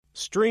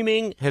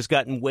Streaming has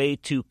gotten way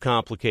too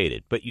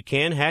complicated, but you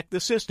can hack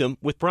the system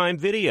with Prime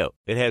Video.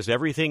 It has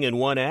everything in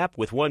one app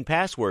with one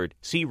password.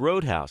 See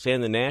Roadhouse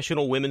and the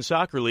National Women's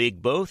Soccer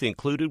League both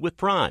included with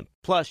Prime.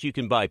 Plus, you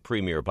can buy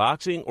Premier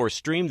Boxing or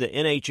stream the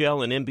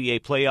NHL and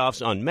NBA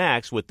playoffs on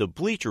Max with the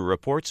Bleacher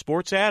Report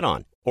Sports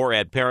add-on. Or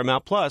add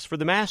Paramount Plus for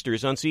the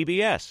Masters on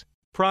CBS.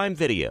 Prime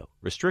Video.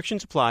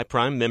 Restrictions apply.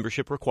 Prime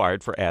membership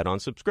required for add-on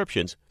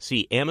subscriptions.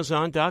 See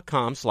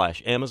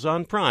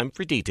Amazon.com/Amazon Prime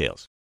for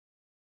details.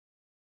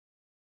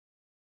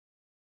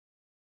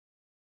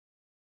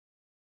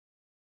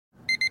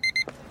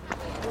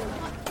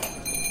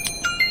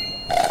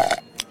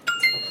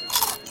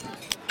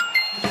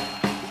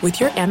 With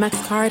your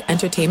Amex card,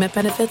 entertainment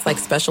benefits like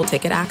special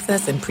ticket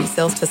access and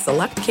pre-sales to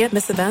select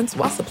can't-miss events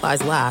while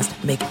supplies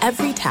last make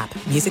every tap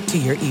music to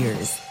your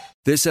ears.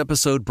 This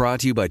episode brought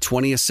to you by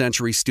 20th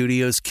Century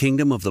Studios'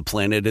 Kingdom of the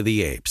Planet of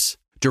the Apes.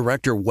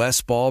 Director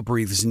Wes Ball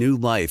breathes new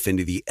life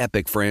into the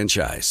epic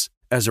franchise.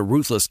 As a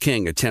ruthless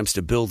king attempts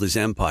to build his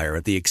empire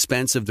at the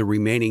expense of the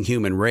remaining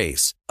human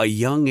race, a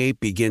young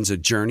ape begins a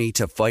journey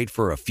to fight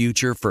for a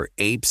future for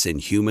apes and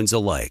humans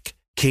alike.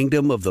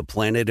 Kingdom of the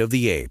Planet of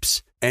the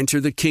Apes.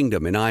 Enter the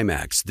kingdom in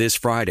IMAX this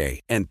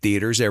Friday and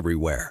theaters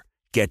everywhere.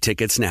 Get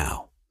tickets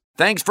now.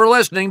 Thanks for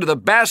listening to the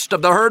Best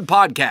of the Herd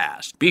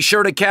podcast. Be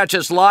sure to catch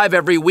us live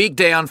every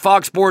weekday on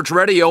Fox Sports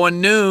Radio at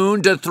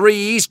noon to 3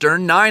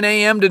 Eastern, 9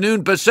 a.m. to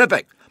noon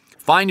Pacific.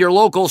 Find your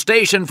local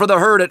station for the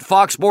Herd at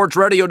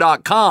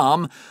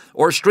foxsportsradio.com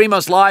or stream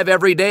us live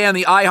every day on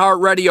the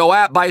iHeartRadio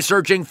app by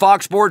searching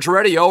Fox Sports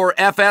Radio or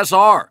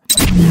FSR.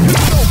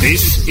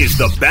 This is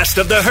the Best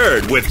of the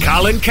Herd with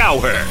Colin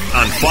Cowherd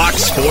on Fox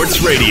Sports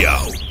Radio.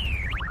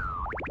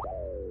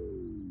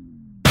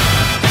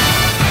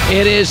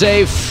 It is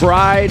a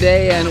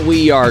Friday, and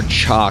we are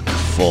chock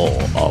full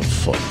of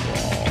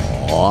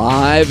football.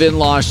 Live in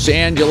Los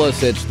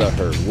Angeles, it's the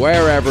Herd.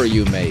 Wherever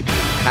you may be,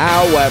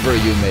 however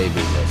you may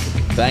be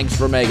listening. Thanks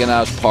for making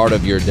us part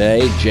of your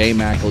day.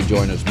 J-Mac will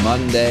join us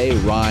Monday.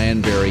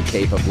 Ryan very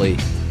capably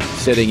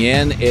sitting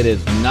in. It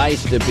is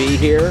nice to be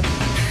here.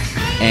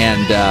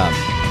 And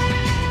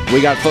we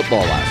got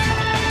football last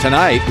night.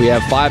 Tonight, we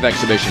have 5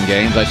 exhibition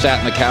games. I sat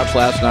on the couch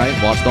last night,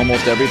 watched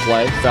almost every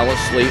play, fell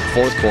asleep,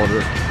 fourth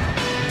quarter.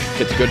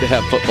 It's good to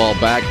have football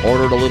back.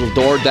 Ordered a little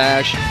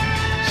DoorDash,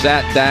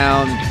 sat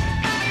down,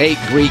 ate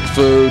Greek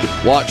food,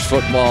 watched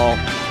football.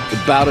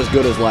 About as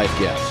good as life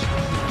gets.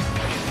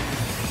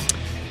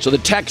 So the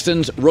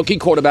Texans' rookie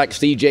quarterback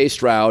C.J.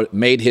 Stroud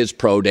made his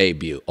pro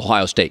debut,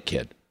 Ohio State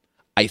kid.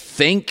 I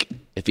think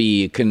if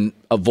he can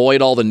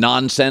avoid all the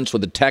nonsense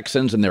with the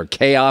Texans and their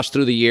chaos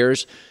through the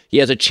years, he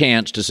has a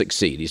chance to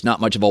succeed. He's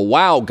not much of a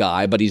wow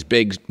guy, but he's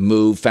big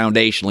move.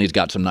 Foundationally, he's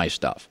got some nice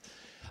stuff.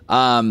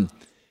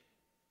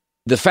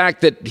 The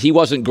fact that he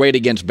wasn't great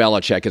against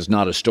Belichick is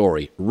not a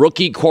story.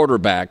 Rookie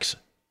quarterbacks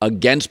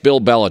against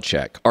Bill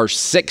Belichick are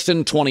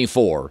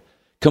 6-24,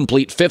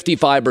 complete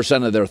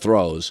 55% of their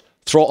throws,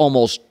 throw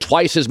almost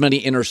twice as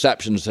many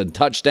interceptions and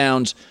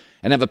touchdowns,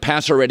 and have a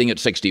passer rating at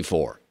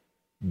 64.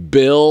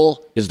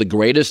 Bill is the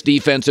greatest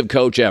defensive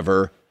coach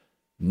ever.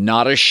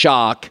 Not a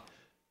shock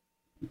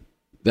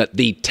that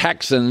the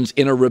Texans,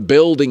 in a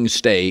rebuilding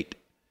state,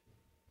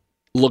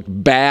 looked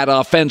bad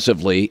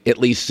offensively. At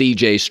least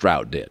C.J.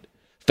 Stroud did.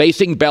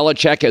 Facing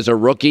Belichick as a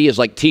rookie is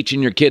like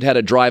teaching your kid how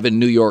to drive in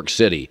New York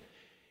City.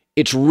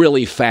 It's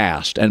really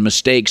fast, and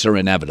mistakes are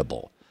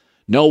inevitable.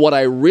 No, what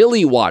I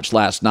really watched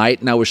last night,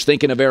 and I was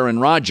thinking of Aaron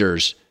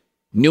Rodgers,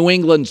 New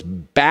England's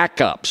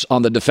backups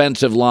on the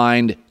defensive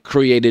line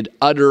created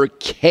utter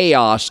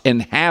chaos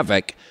and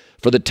havoc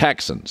for the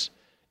Texans.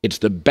 It's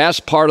the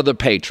best part of the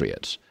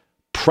Patriots.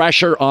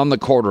 Pressure on the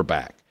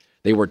quarterback.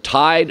 They were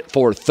tied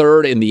for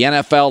third in the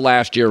NFL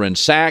last year in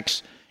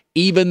sacks.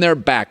 Even their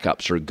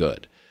backups are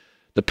good.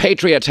 The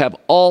Patriots have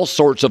all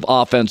sorts of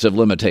offensive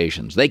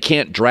limitations. They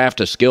can't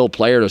draft a skilled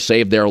player to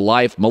save their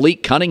life.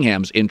 Malik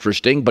Cunningham's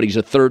interesting, but he's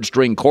a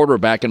third-string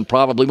quarterback and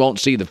probably won't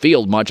see the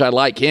field much. I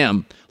like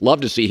him.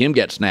 Love to see him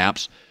get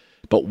snaps.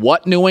 But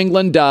what New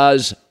England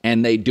does,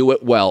 and they do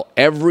it well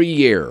every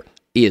year,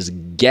 is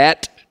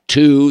get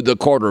to the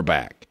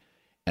quarterback.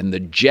 And the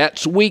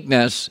Jets'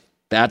 weakness,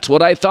 that's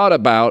what I thought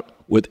about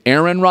with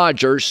Aaron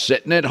Rodgers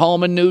sitting at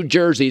home in New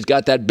Jersey. He's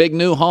got that big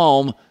new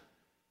home.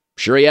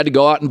 Sure, he had to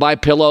go out and buy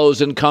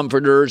pillows and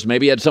comforters.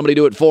 Maybe he had somebody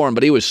do it for him,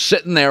 but he was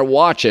sitting there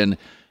watching,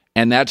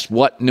 and that's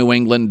what New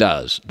England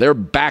does. Their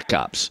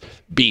backups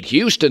beat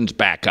Houston's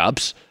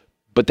backups,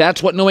 but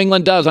that's what New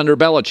England does under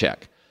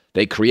Belichick.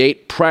 They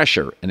create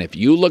pressure, and if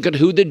you look at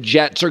who the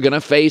Jets are going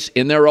to face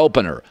in their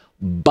opener,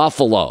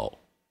 Buffalo,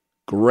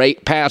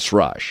 great pass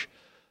rush.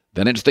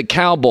 Then it's the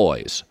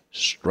Cowboys,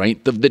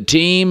 strength of the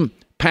team,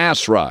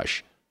 pass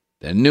rush.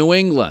 Then New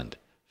England,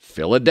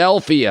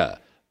 Philadelphia,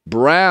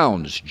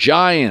 Browns,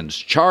 Giants,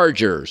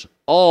 Chargers,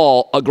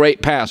 all a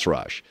great pass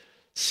rush.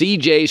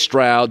 C.J.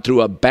 Stroud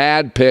threw a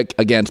bad pick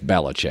against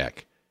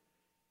Belichick.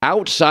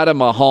 Outside of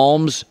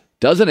Mahomes,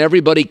 doesn't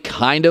everybody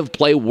kind of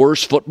play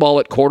worse football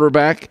at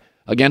quarterback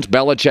against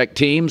Belichick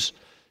teams?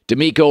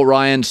 DeMeco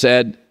Ryan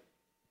said,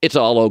 it's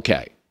all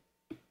okay.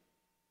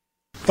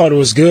 thought it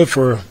was good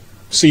for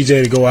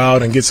CJ to go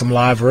out and get some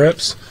live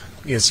reps,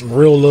 get some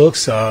real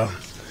looks.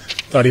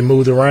 Thought he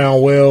moved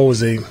around well.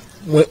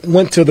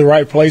 Went to the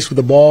right place with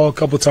the ball a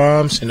couple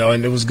times, and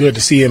it was good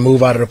to see him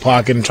move out of the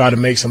pocket and try to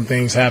make some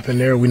things happen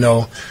there. We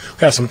know we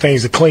have some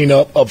things to clean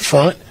up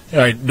front.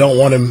 I don't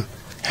want him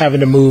having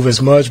to move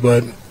as much,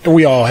 but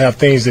we all have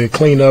things to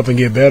clean up and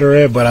get better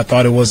at. But I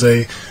thought it was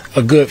a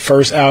good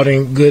first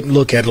outing, good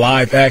look at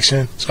live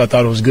action, so I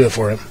thought it was good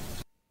for him.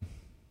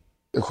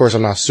 Of course,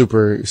 I'm not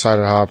super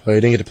excited how I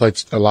played. Didn't get to play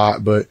a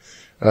lot, but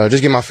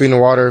just get my feet in the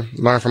water,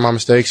 learn from my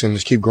mistakes, and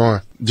just keep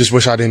growing. Just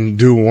wish I didn't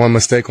do one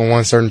mistake on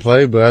one certain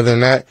play, but other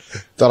than that,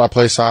 thought I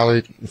played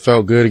solid.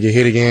 Felt good to get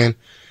hit again,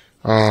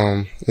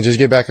 and just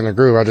get back in the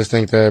groove. I just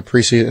think that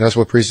preseason, that's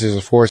what preseason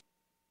is for.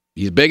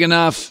 He's big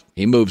enough.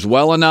 He moves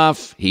well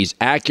enough. He's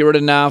accurate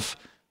enough.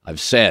 I've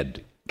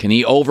said, can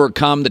he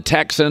overcome the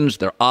Texans?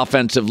 Their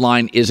offensive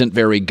line isn't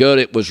very good.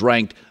 It was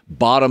ranked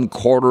bottom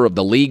quarter of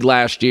the league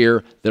last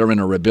year. They're in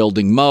a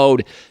rebuilding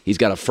mode. He's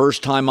got a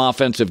first-time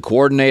offensive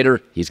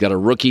coordinator. He's got a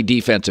rookie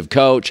defensive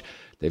coach.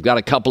 They've got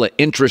a couple of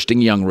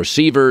interesting young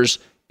receivers.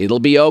 It'll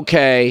be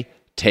okay.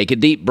 Take a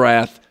deep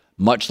breath.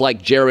 Much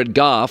like Jared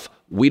Goff,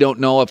 we don't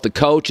know if the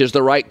coach is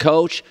the right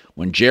coach.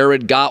 When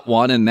Jared got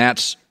one, and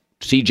that's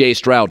C.J.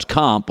 Stroud's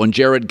comp, when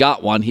Jared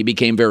got one, he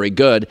became very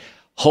good.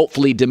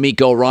 Hopefully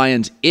DeMeco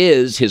Ryans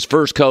is his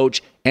first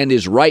coach and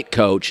his right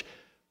coach.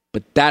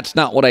 But that's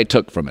not what I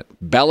took from it.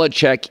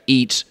 Belichick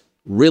eats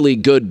really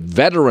good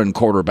veteran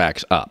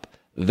quarterbacks up.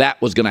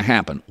 That was going to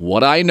happen.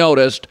 What I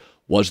noticed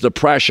was the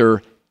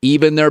pressure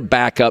even their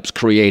backups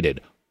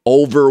created,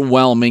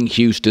 overwhelming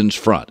Houston's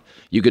front.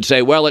 You could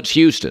say, well, it's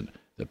Houston.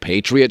 The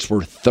Patriots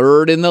were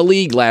third in the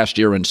league last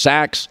year in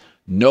sacks.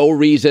 No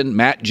reason,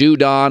 Matt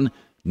Judon,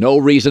 no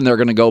reason they're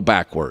going to go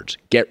backwards.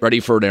 Get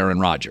ready for it, Aaron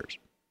Rodgers.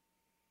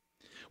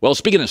 Well,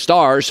 speaking of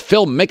stars,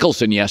 Phil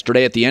Mickelson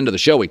yesterday at the end of the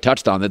show, we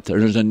touched on it.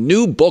 There's a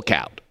new book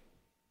out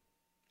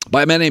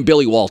by a man named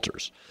Billy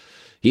Walters.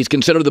 He's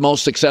considered the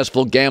most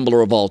successful gambler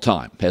of all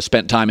time, has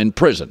spent time in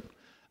prison.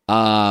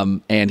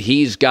 And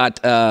he's got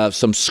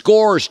some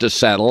scores to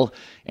settle,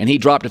 and he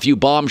dropped a few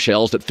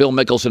bombshells that Phil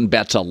Mickelson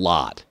bets a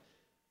lot.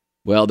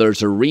 Well,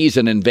 there's a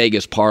reason in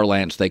Vegas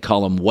parlance they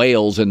call them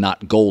whales and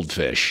not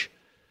goldfish.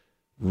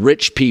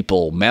 Rich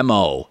people,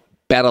 memo,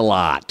 bet a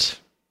lot.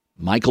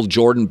 Michael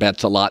Jordan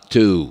bets a lot,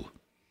 too.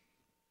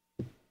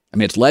 I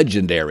mean, it's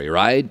legendary,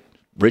 right?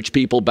 Rich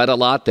people bet a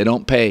lot. They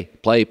don't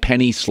play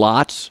penny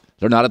slots.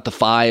 They're not at the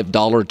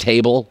 $5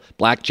 table.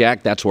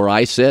 Blackjack, that's where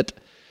I sit.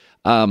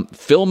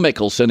 Phil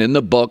Mickelson in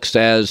the book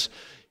says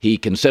he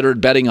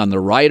considered betting on the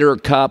Ryder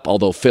Cup,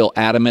 although Phil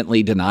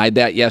adamantly denied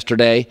that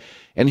yesterday.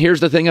 And here's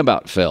the thing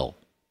about Phil.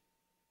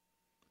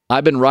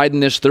 I've been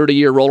riding this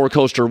 30-year roller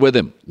coaster with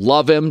him.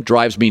 Love him,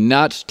 drives me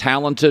nuts,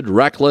 talented,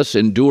 reckless,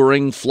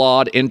 enduring,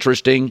 flawed,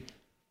 interesting.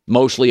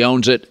 Mostly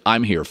owns it.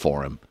 I'm here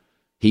for him.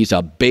 He's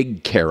a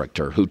big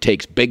character who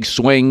takes big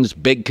swings,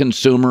 big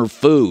consumer,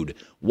 food,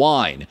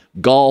 wine,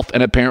 golf,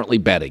 and apparently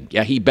betting.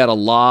 Yeah, he bet a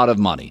lot of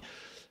money.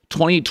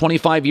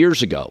 25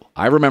 years ago,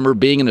 I remember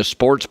being in a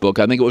sports book.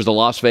 I think it was the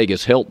Las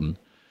Vegas Hilton.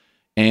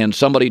 And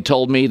somebody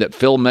told me that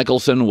Phil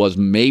Mickelson was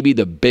maybe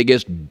the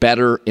biggest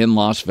bettor in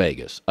Las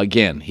Vegas.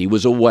 Again, he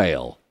was a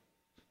whale.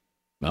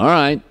 All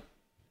right.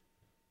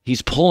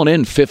 He's pulling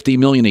in $50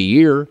 million a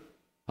year.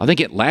 I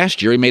think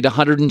last year he made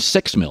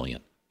 $106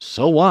 million.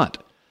 So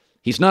what?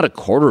 He's not a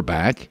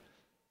quarterback.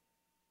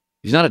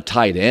 He's not a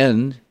tight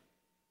end.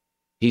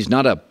 He's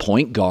not a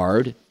point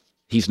guard.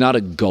 He's not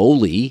a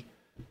goalie.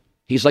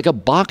 He's like a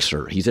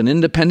boxer. He's an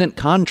independent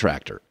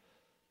contractor.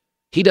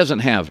 He doesn't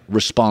have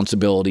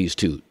responsibilities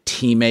to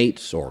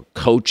teammates or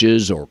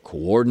coaches or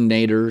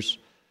coordinators,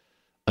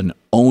 an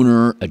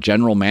owner, a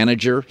general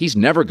manager. He's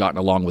never gotten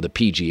along with the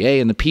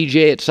PGA, and the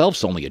PGA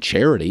itself's only a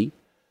charity.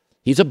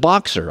 He's a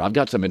boxer. I've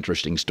got some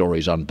interesting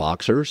stories on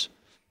boxers.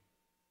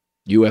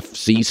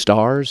 UFC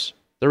stars,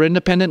 they're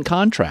independent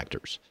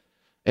contractors.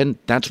 And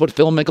that's what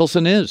Phil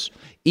Mickelson is.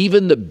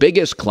 Even the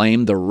biggest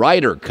claim, the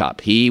Ryder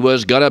Cup. He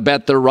was going to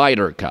bet the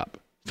Ryder Cup.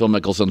 Phil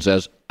Mickelson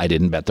says, I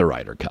didn't bet the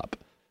Ryder Cup.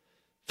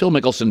 Phil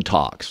Mickelson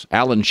talks.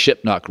 Alan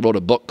Shipnuck wrote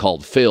a book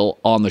called Phil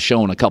on the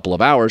show in a couple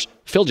of hours.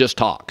 Phil just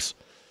talks.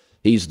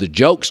 He's the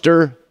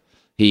jokester.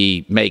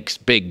 He makes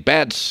big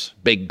bets,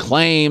 big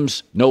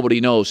claims.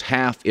 Nobody knows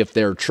half if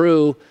they're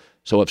true.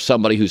 So if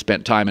somebody who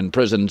spent time in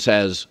prison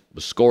says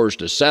the scores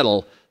to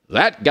settle,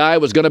 that guy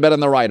was going to bet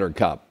on the Ryder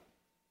Cup.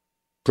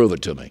 Prove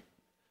it to me.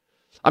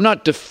 I'm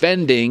not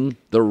defending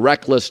the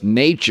reckless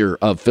nature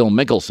of Phil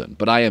Mickelson,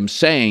 but I am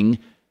saying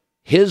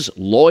his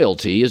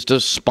loyalty is to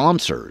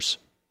sponsors.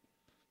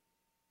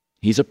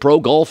 He's a pro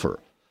golfer.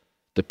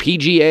 The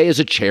PGA is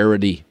a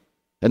charity,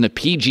 and the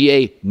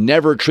PGA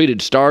never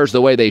treated stars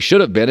the way they should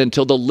have been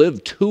until the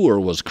LIV Tour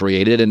was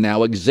created and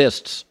now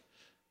exists.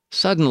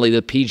 Suddenly,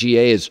 the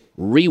PGA has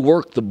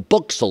reworked the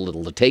books a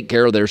little to take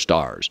care of their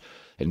stars.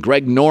 And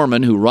Greg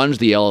Norman, who runs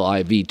the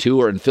LIV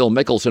Tour, and Phil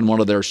Mickelson, one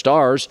of their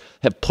stars,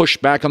 have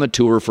pushed back on the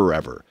tour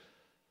forever.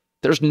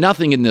 There's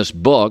nothing in this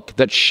book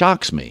that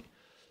shocks me.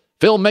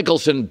 Phil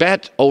Mickelson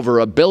bet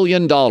over $1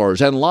 billion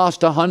and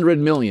lost $100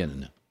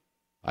 million.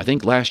 I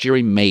think last year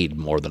he made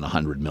more than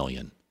 $100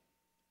 million.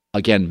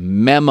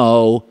 Again,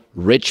 memo,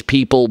 rich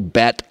people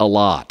bet a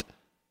lot.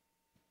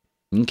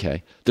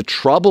 Okay. The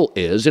trouble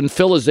is, and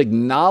Phil has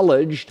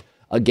acknowledged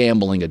a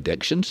gambling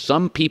addiction.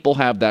 Some people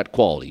have that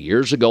quality.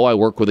 Years ago, I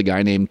worked with a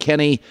guy named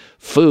Kenny.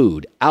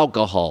 Food,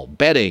 alcohol,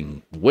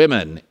 betting,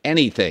 women,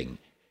 anything.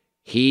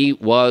 He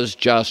was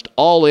just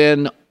all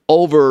in,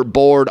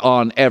 overboard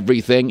on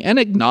everything, and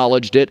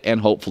acknowledged it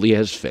and hopefully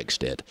has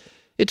fixed it.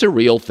 It's a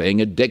real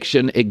thing.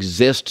 Addiction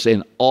exists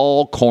in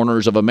all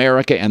corners of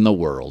America and the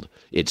world.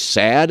 It's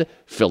sad.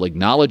 Phil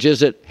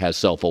acknowledges it, has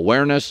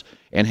self-awareness,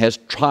 and has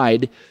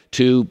tried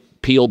to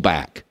peel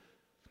back.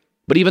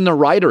 But even the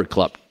Ryder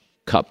Cup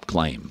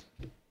claim,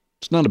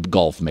 it's not a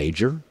golf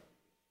major.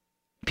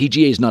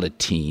 PGA is not a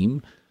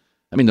team.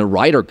 I mean, the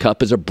Ryder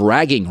Cup is a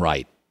bragging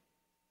right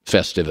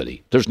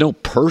festivity. There's no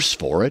purse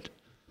for it.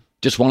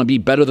 Just want to be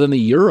better than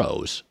the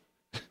Euros.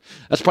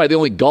 That's probably the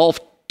only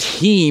golf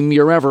team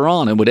you're ever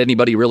on. And would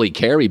anybody really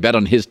care? He bet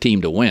on his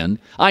team to win.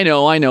 I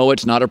know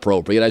it's not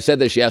appropriate. I said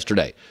this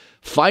yesterday.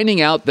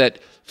 Finding out that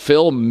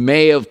Phil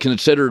may have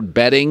considered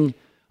betting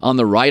on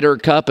the Ryder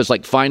Cup is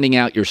like finding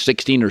out your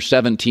 16 or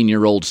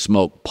 17-year-old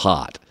smoked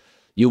pot.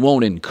 You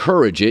won't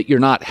encourage it. You're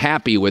not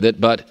happy with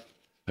it, but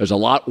there's a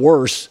lot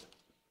worse.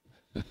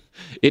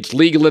 It's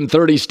legal in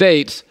 30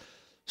 states.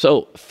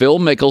 So Phil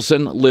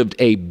Mickelson lived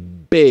a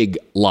big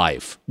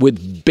life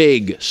with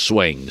big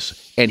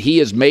swings, and he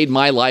has made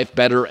my life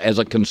better as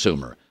a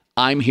consumer.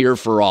 I'm here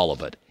for all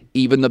of it,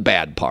 even the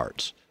bad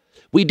parts.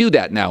 We do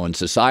that now in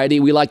society.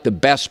 We like the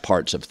best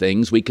parts of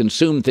things. We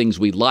consume things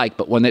we like,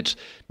 but when it's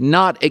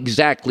not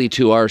exactly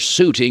to our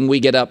suiting, we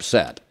get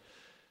upset.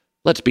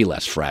 Let's be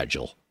less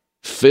fragile.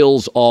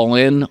 Phil's all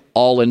in,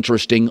 all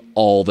interesting,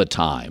 all the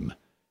time.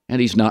 And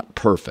he's not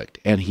perfect,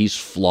 and he's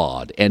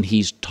flawed, and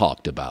he's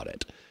talked about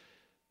it.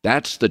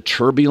 That's the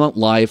turbulent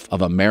life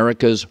of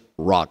America's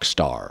rock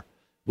star.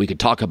 We could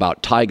talk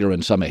about Tiger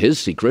and some of his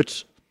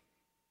secrets.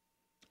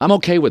 I'm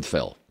okay with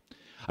Phil.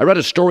 I read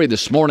a story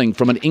this morning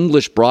from an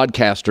English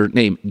broadcaster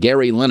named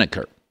Gary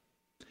Lineker.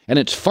 And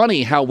it's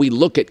funny how we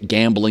look at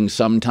gambling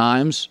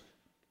sometimes.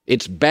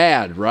 It's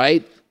bad,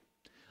 right?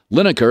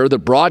 Lineker, the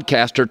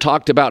broadcaster,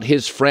 talked about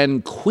his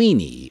friend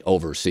Queenie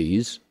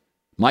overseas.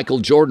 Michael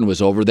Jordan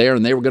was over there,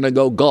 and they were going to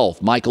go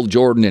golf, Michael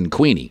Jordan and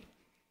Queenie.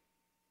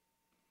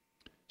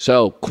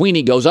 So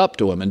Queenie goes up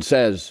to him and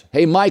says,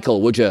 "Hey,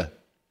 Michael, would you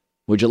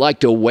like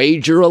to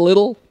wager a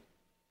little?"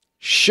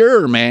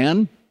 "Sure,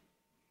 man."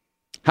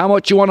 "How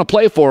much you want to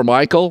play for,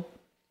 Michael?"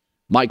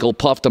 Michael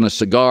puffed on a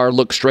cigar,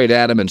 looked straight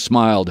at him, and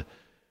smiled.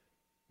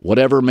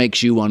 "Whatever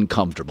makes you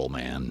uncomfortable,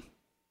 man."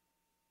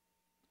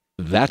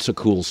 That's a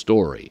cool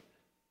story.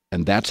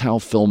 And that's how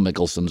Phil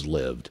Mickelson's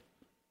lived.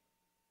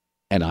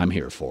 And I'm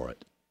here for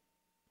it.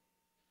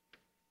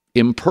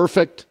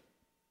 Imperfect,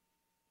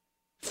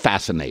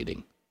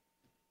 fascinating.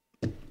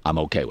 I'm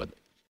okay with it.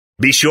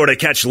 Be sure to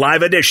catch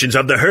live editions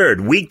of The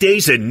Herd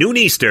weekdays at noon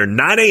Eastern,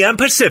 9 a.m.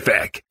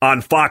 Pacific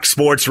on Fox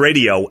Sports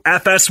Radio,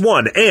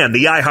 FS1, and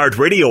the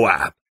iHeartRadio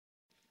app.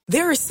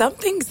 There are some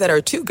things that are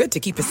too good to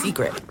keep a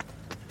secret.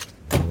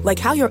 Like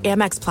how your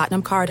Amex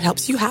Platinum card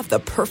helps you have the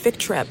perfect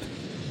trip.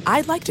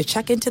 I'd like to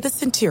check into the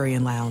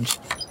Centurion Lounge.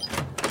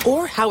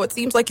 Or how it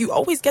seems like you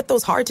always get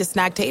those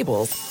hard-to-snag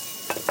tables.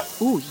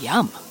 Ooh,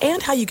 yum.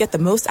 And how you get the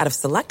most out of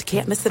select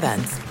can't-miss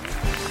events.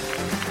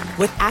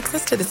 With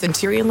access to the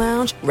Centurion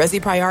Lounge,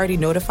 Resi Priority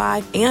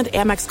Notify, and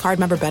Amex card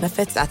member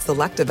benefits at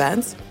select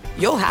events,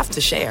 you'll have to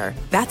share.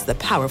 That's the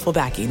powerful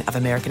backing of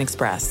American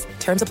Express.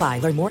 Terms apply.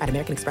 Learn more at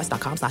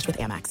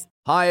americanexpress.com/withAmex.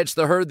 Hi, it's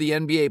The Herd. The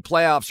NBA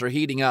playoffs are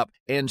heating up,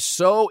 and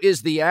so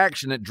is the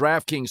action at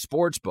DraftKings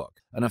Sportsbook,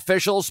 an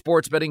official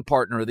sports betting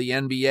partner of the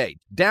NBA.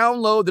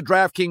 Download the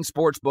DraftKings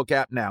Sportsbook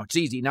app now. It's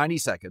easy, 90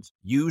 seconds.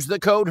 Use the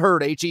code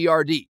HERD,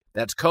 H-E-R-D.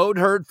 That's code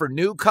HERD for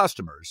new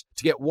customers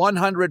to get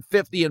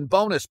 $150 in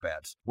bonus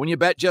bets when you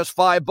bet just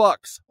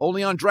 $5.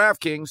 Only on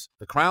DraftKings.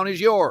 The crown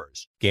is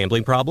yours.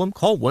 Gambling problem?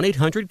 Call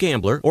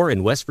 1-800-GAMBLER, or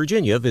in West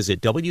Virginia,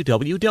 visit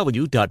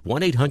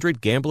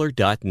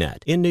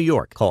www.1800gambler.net. In New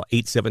York, call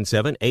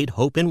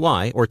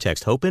 877-8-HOPE-NY or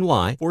text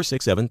HOPE-NY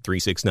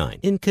 467-369.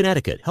 In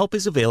Connecticut, help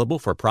is available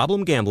for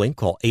problem gambling.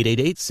 Call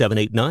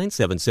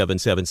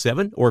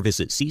 888-789-7777 or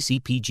visit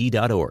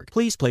ccpg.org.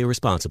 Please play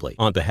responsibly.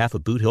 On behalf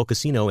of Boot Hill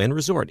Casino and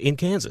Resort in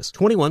Kansas,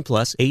 21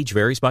 plus, age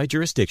varies by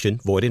jurisdiction,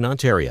 void in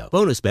Ontario.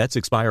 Bonus bets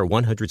expire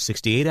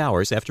 168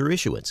 hours after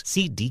issuance.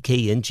 See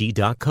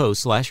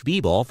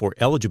dkng.co/bball for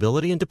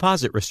eligibility and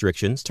deposit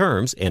restrictions,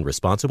 terms, and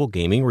responsible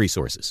gaming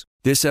resources.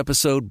 This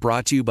episode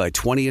brought to you by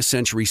 20th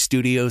Century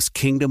Studios'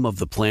 Kingdom of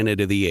the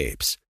Planet of the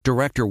Apes.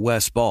 Director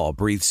Wes Ball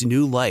breathes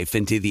new life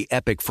into the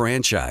epic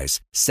franchise,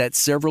 set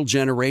several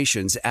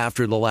generations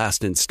after the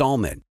last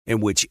installment,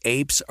 in which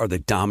apes are the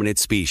dominant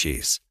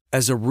species.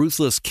 As a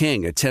ruthless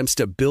king attempts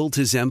to build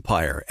his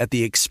empire at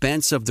the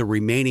expense of the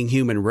remaining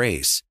human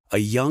race, a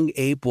young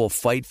ape will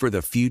fight for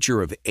the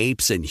future of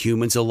apes and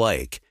humans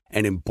alike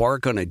and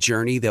embark on a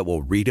journey that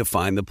will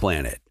redefine the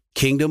planet.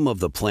 Kingdom of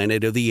the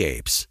Planet of the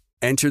Apes.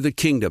 Enter the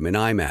kingdom in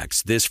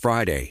IMAX this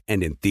Friday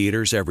and in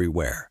theaters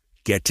everywhere.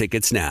 Get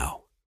tickets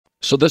now.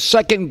 So the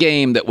second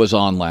game that was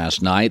on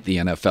last night, the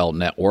NFL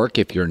Network,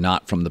 if you're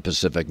not from the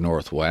Pacific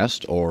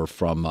Northwest or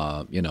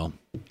from,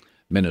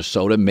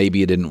 Minnesota, maybe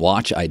you didn't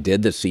watch. I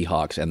did, the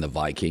Seahawks and the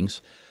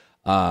Vikings.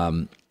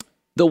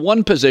 The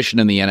one position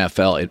in the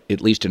NFL,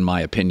 at least in my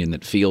opinion,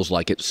 that feels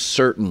like it's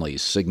certainly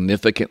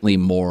significantly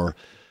more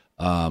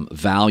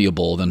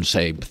valuable than,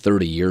 say,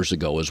 30 years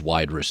ago is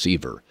wide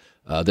receiver.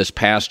 This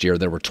past year,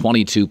 there were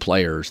 22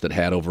 players that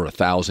had over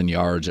 1,000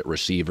 yards at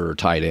receiver or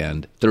tight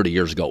end. 30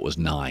 years ago, it was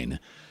 9.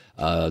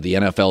 The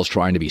NFL is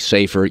trying to be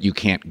safer. You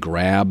can't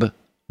grab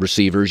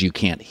receivers. You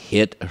can't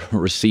hit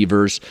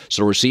receivers.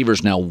 So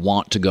receivers now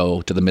want to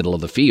go to the middle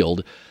of the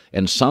field.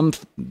 And some,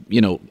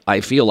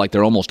 I feel like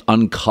they're almost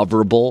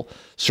uncoverable,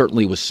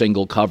 certainly with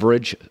single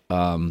coverage.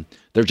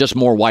 They're just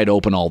more wide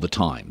open all the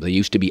time. They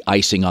used to be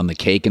icing on the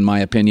cake, in my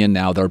opinion.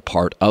 Now they're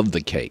part of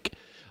the cake.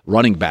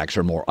 Running backs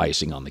are more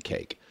icing on the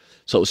cake.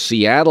 So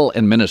Seattle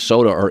and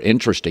Minnesota are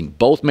interesting.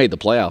 Both made the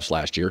playoffs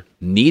last year.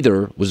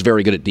 Neither was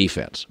very good at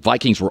defense.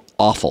 Vikings were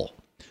awful.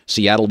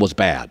 Seattle was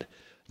bad.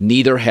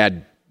 Neither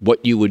had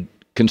what you would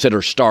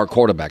consider star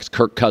quarterbacks,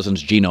 Kirk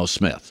Cousins, Geno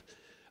Smith.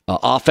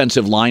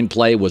 Offensive line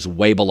play was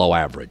way below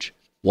average.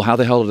 Well, how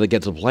the hell did they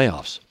get to the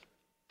playoffs?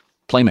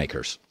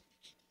 Playmakers.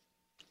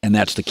 And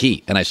that's the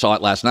key. And I saw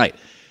it last night.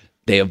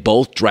 They have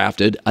both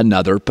drafted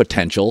another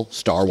potential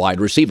star wide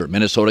receiver.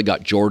 Minnesota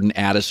got Jordan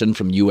Addison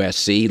from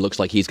USC. Looks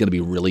like he's going to be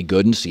really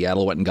good. And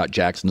Seattle went and got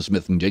Jackson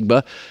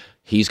Smith-Njigba.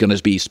 He's going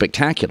to be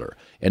spectacular.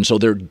 And so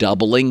they're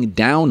doubling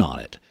down on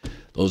it.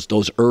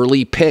 Those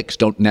early picks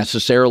don't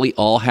necessarily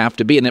all have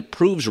to be. And it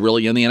proves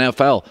really in the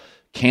NFL.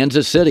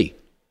 Kansas City.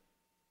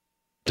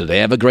 Do they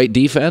have a great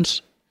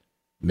defense?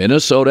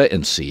 Minnesota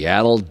and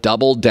Seattle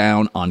doubled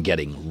down on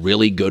getting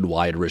really good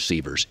wide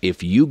receivers.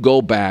 If you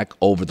go back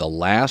over the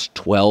last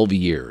 12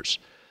 years,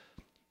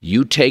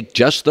 you take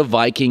just the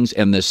Vikings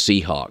and the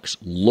Seahawks,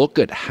 look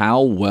at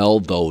how well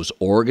those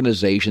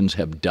organizations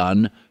have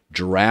done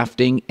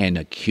drafting and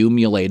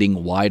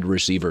accumulating wide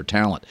receiver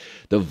talent.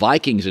 The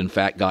Vikings, in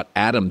fact, got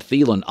Adam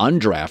Thielen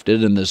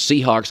undrafted, and the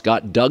Seahawks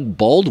got Doug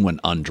Baldwin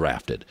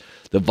undrafted.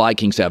 The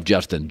Vikings have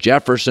Justin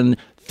Jefferson,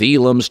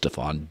 Thielen,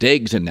 Stephon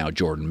Diggs, and now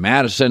Jordan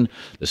Madison.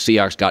 The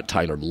Seahawks got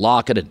Tyler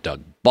Lockett and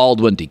Doug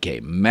Baldwin,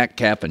 DK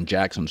Metcalf, and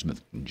Jackson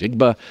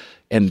Smith-Njigba.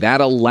 And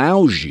that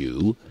allows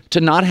you to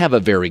not have a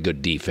very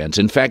good defense.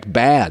 In fact,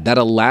 bad. That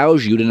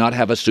allows you to not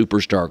have a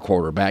superstar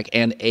quarterback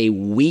and a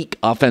weak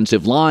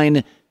offensive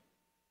line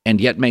and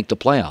yet make the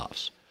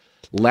playoffs.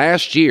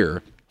 Last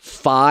year,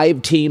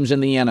 5 teams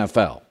in the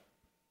NFL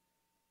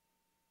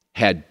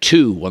had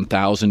 2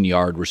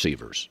 1,000-yard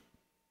receivers.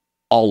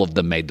 All of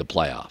them made the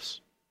playoffs.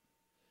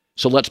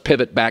 So let's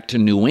pivot back to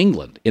New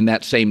England in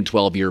that same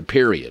 12-year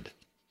period.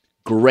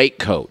 Great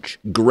coach,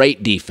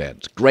 great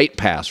defense, great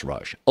pass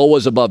rush,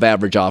 always above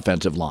average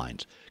offensive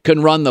lines,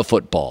 can run the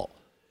football.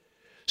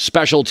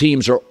 Special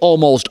teams are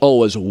almost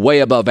always way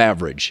above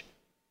average,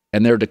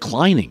 and they're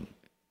declining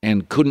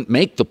and couldn't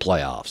make the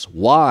playoffs.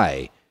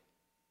 Why?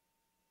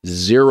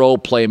 0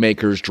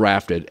 playmakers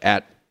drafted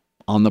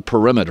on the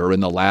perimeter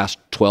in the last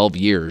 12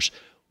 years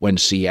when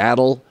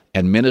Seattle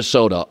and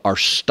Minnesota are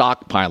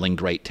stockpiling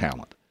great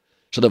talent.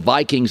 So the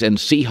Vikings and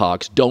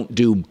Seahawks don't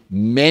do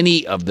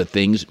many of the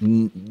things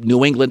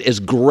New England is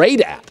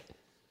great at.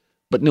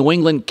 But New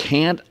England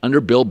can't,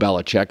 under Bill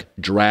Belichick,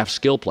 draft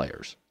skill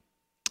players.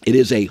 It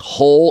is a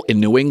hole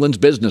in New England's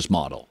business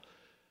model.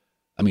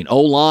 I mean,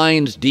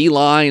 O-lines,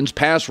 D-lines,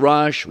 pass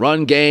rush,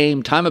 run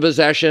game, time of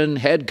possession,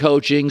 head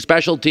coaching,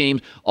 special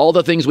teams, all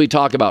the things we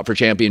talk about for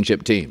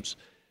championship teams.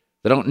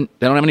 They don't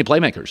have any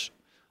playmakers.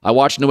 I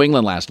watched New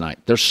England last night.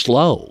 They're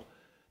slow.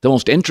 The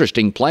most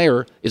interesting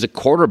player is a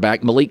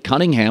quarterback, Malik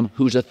Cunningham,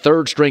 who's a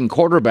third-string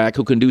quarterback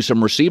who can do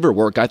some receiver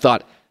work. I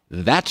thought,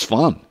 that's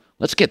fun.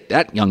 Let's get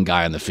that young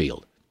guy on the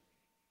field.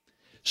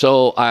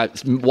 So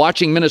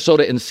watching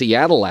Minnesota and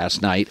Seattle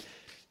last night,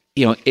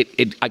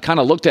 I kind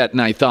of looked at it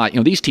and I thought,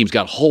 these teams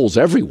got holes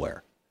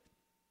everywhere.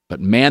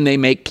 But, man, they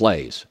make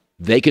plays.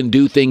 They can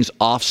do things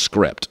off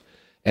script.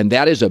 And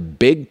that is a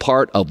big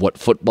part of what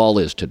football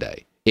is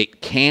today.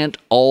 It can't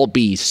all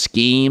be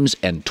schemes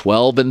and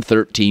 12 and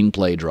 13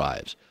 play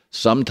drives.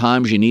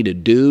 Sometimes you need a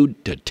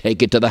dude to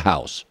take it to the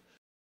house.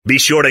 Be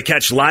sure to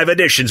catch live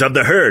editions of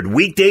The Herd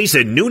weekdays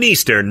at noon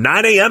Eastern,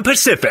 9 a.m.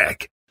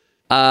 Pacific.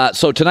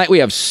 So tonight we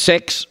have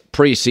 6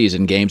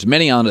 preseason games,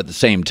 many on at the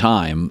same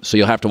time, so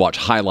you'll have to watch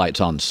highlights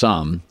on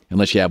some,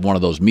 unless you have one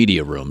of those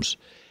media rooms.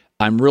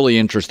 I'm really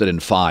interested in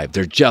 5.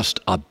 There's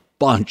just a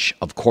bunch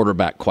of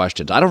quarterback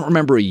questions. I don't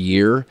remember a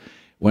year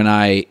when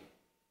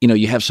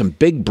you have some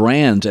big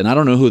brands, and I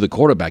don't know who the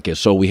quarterback is.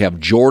 So we have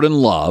Jordan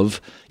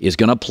Love is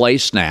going to play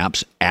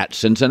snaps at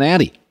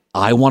Cincinnati.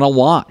 I want to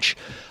watch.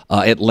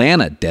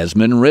 Atlanta,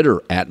 Desmond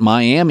Ridder at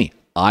Miami.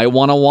 I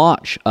want to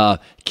watch.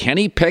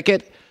 Kenny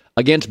Pickett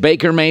against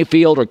Baker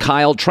Mayfield or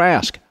Kyle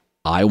Trask.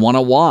 I want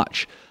to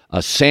watch.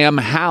 Sam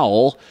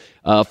Howell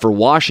for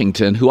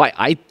Washington, who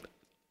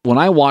when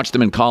I watched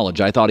him in college,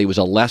 I thought he was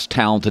a less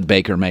talented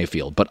Baker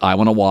Mayfield, but I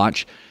want to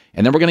watch.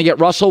 And then we're going to get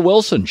Russell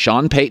Wilson.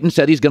 Sean Payton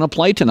said he's going to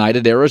play tonight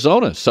at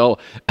Arizona. So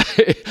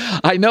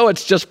I know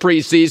it's just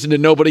preseason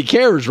and nobody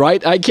cares,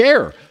 right? I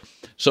care.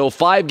 So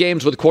 5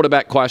 games with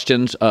quarterback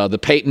questions. The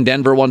Peyton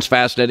Denver one's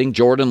fascinating.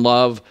 Jordan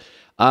Love.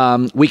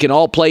 We can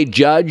all play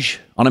judge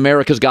on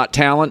America's Got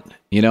Talent.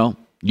 You know,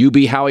 you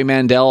be Howie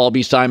Mandel, I'll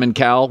be Simon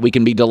Cowell. We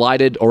can be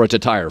delighted, or it's a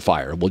tire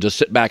fire. We'll just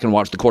sit back and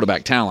watch the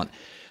quarterback talent.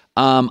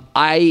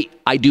 I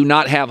do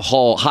not have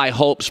high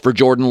hopes for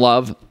Jordan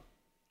Love.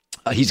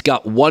 He's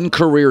got 1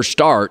 career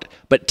start,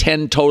 but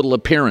 10 total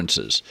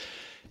appearances.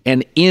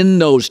 And in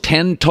those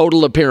 10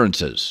 total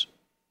appearances,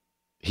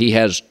 he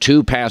has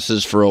 2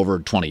 passes for over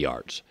 20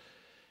 yards.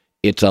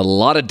 It's a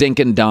lot of dink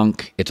and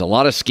dunk. It's a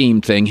lot of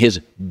scheme thing. His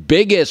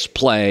biggest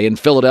play in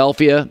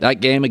Philadelphia,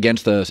 that game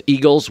against the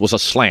Eagles, was a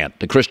slant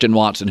to Christian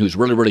Watson, who's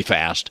really, really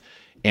fast,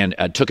 and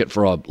took it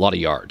for a lot of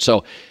yards.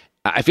 So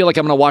I feel like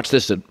I'm going to watch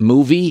this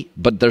movie,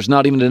 but there's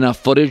not even enough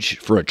footage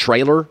for a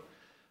trailer.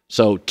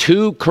 So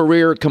 2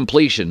 career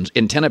completions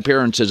in 10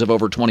 appearances of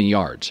over 20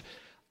 yards.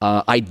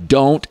 I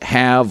don't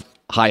have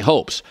high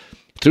hopes.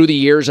 Through the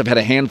years, I've had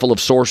a handful of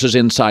sources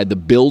inside the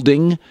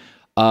building.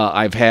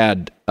 I've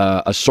had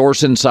a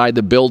source inside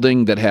the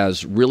building that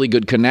has really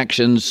good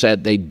connections,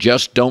 said they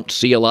just don't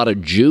see a lot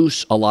of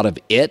juice, a lot of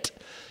it.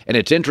 And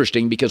it's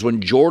interesting because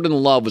when Jordan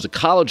Love was a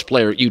college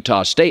player at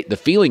Utah State, the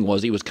feeling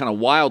was he was kind of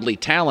wildly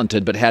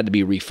talented but had to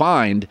be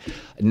refined.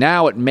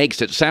 Now it makes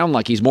it sound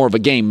like he's more of a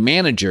game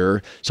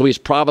manager. So he's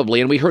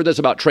probably, and we heard this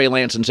about Trey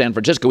Lance in San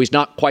Francisco, he's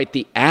not quite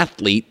the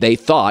athlete they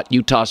thought.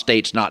 Utah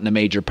State's not in a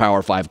major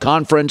Power 5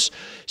 conference.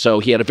 So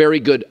he had a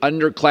very good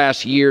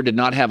underclass year, did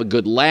not have a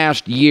good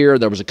last year.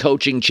 There was a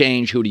coaching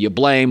change. Who do you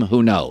blame?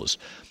 Who knows?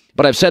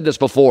 But I've said this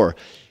before.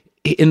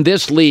 In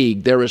this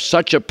league, there is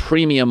such a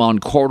premium on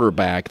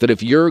quarterback that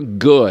if you're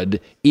good,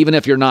 even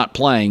if you're not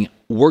playing,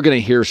 we're going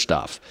to hear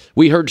stuff.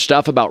 We heard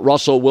stuff about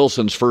Russell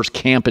Wilson's first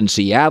camp in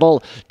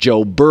Seattle,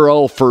 Joe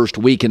Burrow, first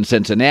week in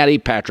Cincinnati,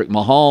 Patrick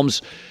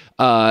Mahomes,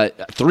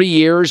 3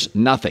 years,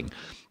 nothing.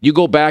 You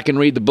go back and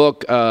read the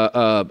book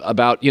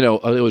about,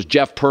 it was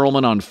Jeff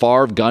Pearlman on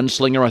Favre,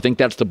 Gunslinger. I think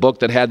that's the book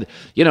that had,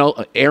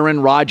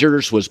 Aaron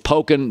Rodgers was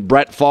poking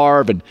Brett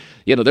Favre. And,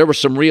 there was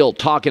some real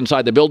talk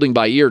inside the building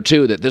by year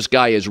 2 that this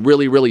guy is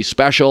really, really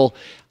special.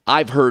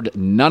 I've heard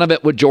none of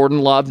it with Jordan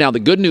Love. Now, the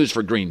good news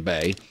for Green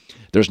Bay,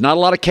 there's not a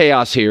lot of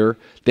chaos here.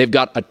 They've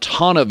got a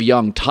ton of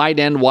young tight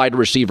end wide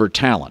receiver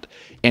talent.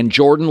 And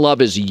Jordan Love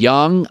is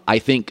young. I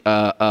think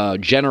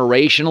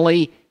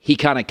generationally, he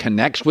kind of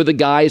connects with the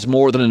guys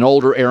more than an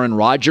older Aaron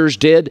Rodgers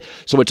did.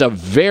 So it's a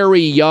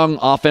very young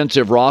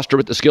offensive roster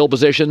at the skill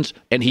positions,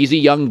 and he's a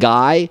young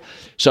guy.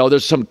 So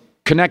there's some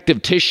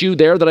connective tissue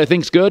there that I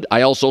think is good.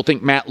 I also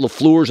think Matt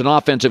LaFleur is an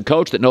offensive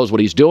coach that knows what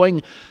he's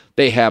doing.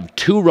 They have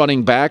 2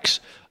 running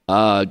backs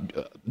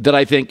that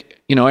I think,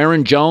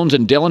 Aaron Jones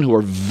and Dillon, who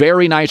are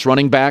very nice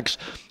running backs.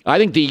 I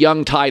think the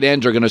young tight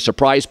ends are going to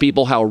surprise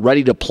people how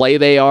ready to play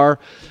they are.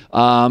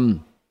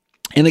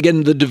 And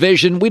again, the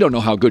division, we don't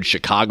know how good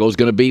Chicago is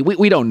going to be.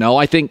 We don't know.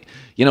 I think,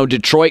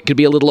 Detroit could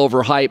be a little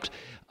overhyped.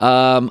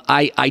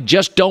 I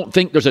just don't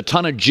think there's a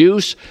ton of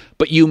juice,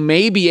 but you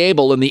may be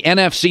able in the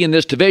NFC in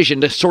this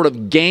division to sort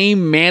of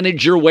game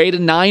manage your way to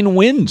 9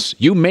 wins.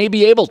 You may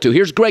be able to.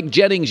 Here's Greg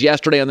Jennings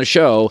yesterday on the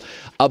show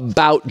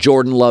about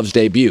Jordan Love's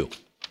debut.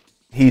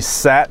 He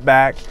sat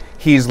back.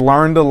 He's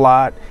learned a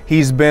lot.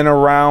 He's been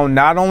around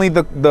not only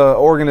the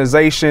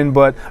organization,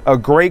 but a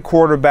great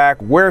quarterback.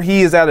 Where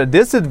he is at a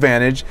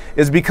disadvantage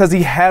is because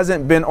he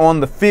hasn't been on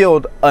the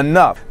field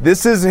enough.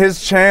 This is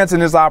his chance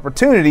and his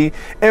opportunity.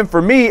 And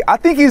for me, I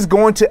think he's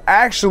going to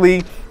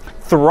actually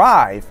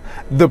thrive.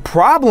 The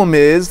problem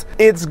is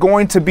it's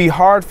going to be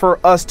hard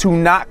for us to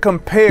not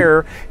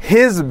compare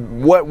his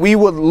what we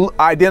would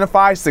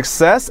identify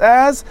success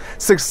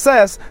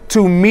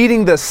to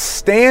meeting the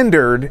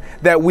standard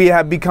that we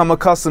have become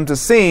accustomed to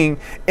seeing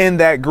in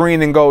that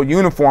green and gold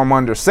uniform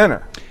under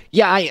center.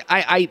 Yeah,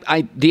 my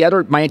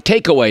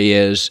takeaway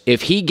is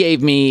if he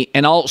gave me,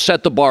 and I'll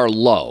set the bar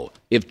low,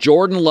 if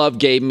Jordan Love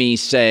gave me,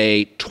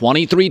 say,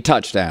 23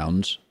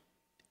 touchdowns,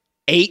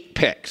 8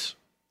 picks,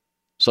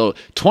 so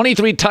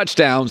 23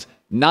 touchdowns,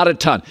 not a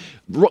ton.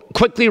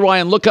 Quickly,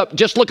 Ryan, look up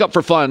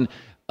for fun.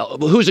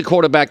 Who's a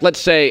quarterback? Let's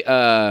say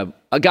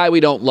a guy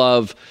we don't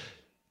love.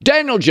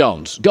 Daniel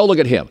Jones. Go look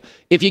at him.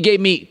 If you gave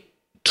me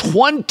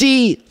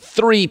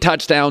 23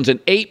 touchdowns and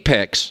 8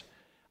 picks,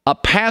 a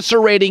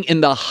passer rating in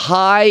the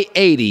high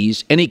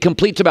 80s, and he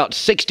completes about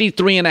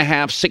 63.5%,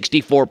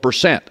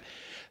 64%.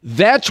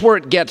 That's where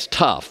it gets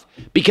tough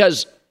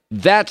because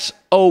that's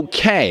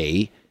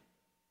okay.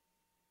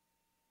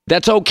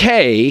 That's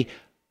okay.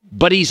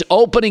 But he's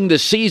opening the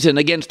season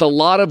against a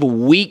lot of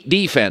weak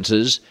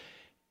defenses,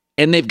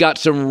 and they've got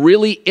some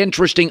really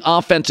interesting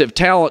offensive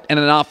talent and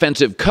an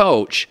offensive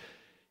coach.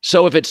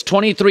 So if it's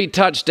 23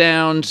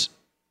 touchdowns,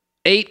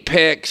 8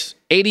 picks,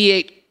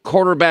 88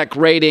 quarterback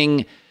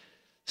rating,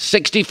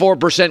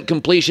 64%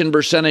 completion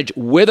percentage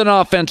with an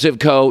offensive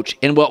coach,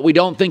 and what we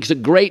don't think is a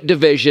great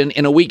division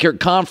in a weaker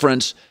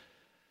conference,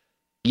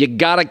 you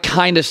got to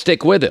kind of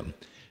stick with him.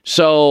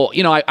 So,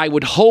 I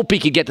would hope he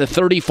could get to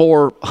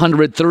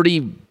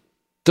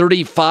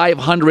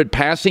 3,500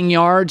 passing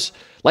yards.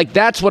 Like,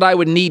 that's what I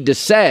would need to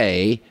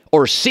say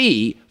or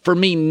see for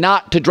me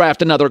not to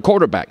draft another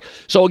quarterback.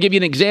 So I'll give you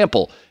an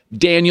example.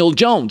 Daniel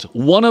Jones.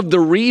 One of the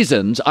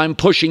reasons I'm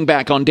pushing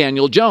back on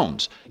Daniel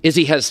Jones is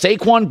he has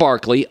Saquon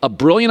Barkley, a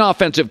brilliant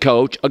offensive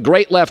coach, a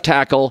great left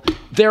tackle.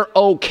 They're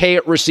okay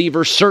at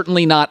receiver,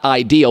 certainly not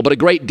ideal, but a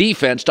great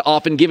defense to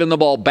often give him the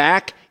ball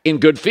back in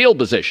good field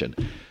position.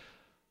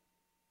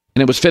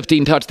 And it was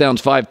 15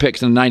 touchdowns, 5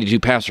 picks, and a 92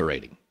 passer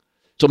rating.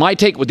 So my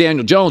take with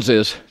Daniel Jones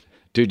is,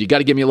 dude, you got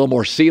to give me a little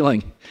more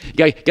ceiling. You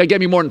got to give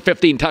me more than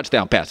 15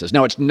 touchdown passes.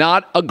 Now, it's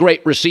not a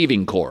great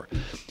receiving core,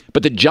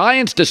 but the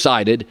Giants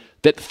decided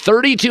that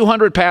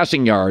 3,200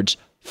 passing yards,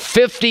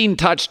 15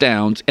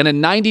 touchdowns, and a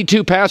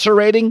 92 passer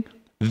rating,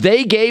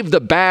 they gave the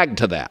bag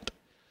to that.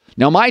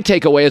 Now, my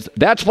takeaway is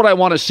that's what I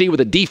want to see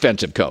with a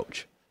defensive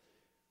coach.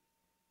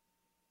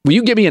 When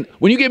you give me an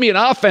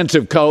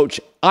offensive coach,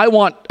 I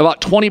want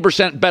about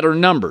 20% better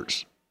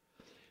numbers.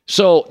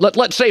 So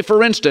let's say,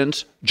 for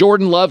instance,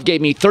 Jordan Love gave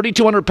me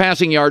 3,200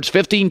 passing yards,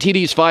 15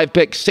 TDs, 5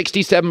 picks,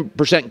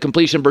 67%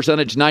 completion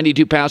percentage,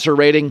 92 passer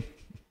rating.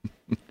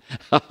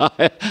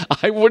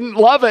 I wouldn't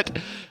love it,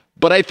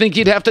 but I think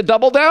you'd have to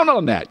double down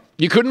on that.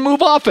 You couldn't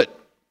move off it.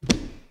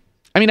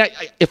 I mean,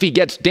 if he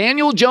gets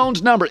Daniel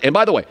Jones' numbers, and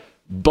by the way,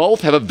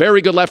 both have a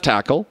very good left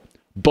tackle,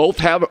 both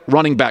have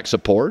running back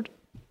support,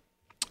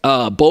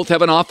 both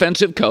have an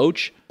offensive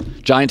coach.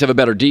 Giants have a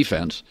better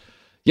defense.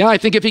 Yeah, I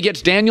think if he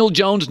gets Daniel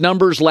Jones'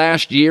 numbers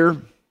last year,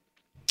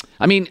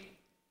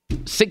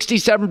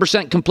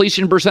 67%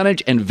 completion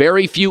percentage and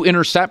very few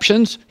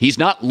interceptions, he's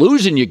not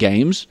losing you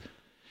games.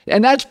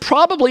 And that's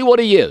probably what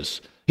he is.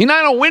 He's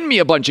not going to win me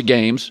a bunch of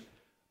games,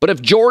 but if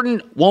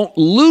Jordan won't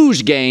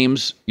lose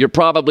games, you're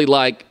probably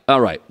like, all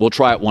right, we'll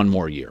try it one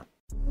more year.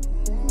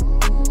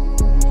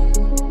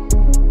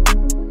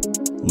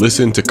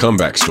 Listen to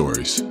Comeback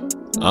Stories.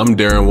 I'm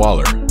Darren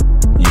Waller.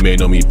 You may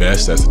know me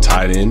best as a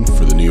tight end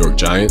for the New York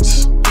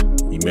Giants.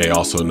 You may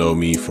also know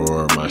me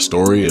for my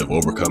story of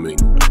overcoming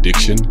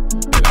addiction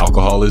and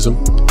alcoholism.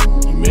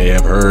 You may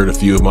have heard a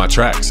few of my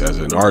tracks as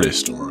an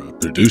artist or a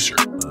producer.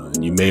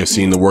 And you may have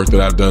seen the work that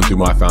I've done through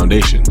my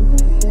foundation.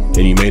 And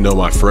you may know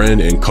my friend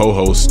and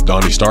co-host,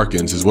 Donnie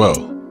Starkins, as well.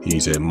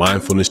 He's a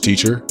mindfulness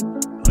teacher,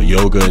 a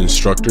yoga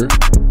instructor,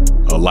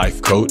 a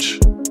life coach,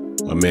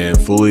 a man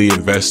fully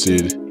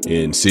invested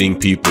in seeing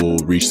people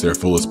reach their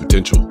fullest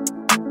potential.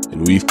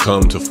 And we've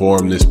come to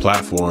form this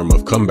platform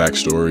of comeback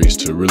stories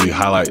to really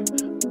highlight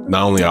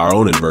not only our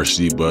own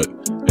adversity, but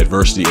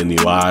adversity in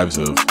the lives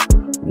of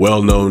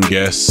well-known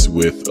guests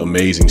with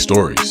amazing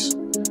stories.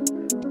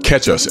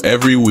 Catch us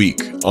every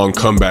week on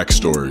Comeback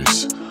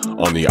Stories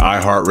on the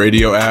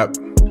iHeartRadio app,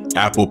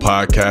 Apple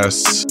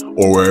Podcasts,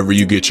 or wherever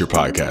you get your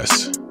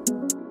podcasts.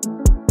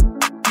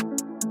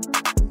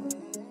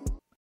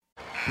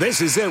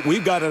 This is it.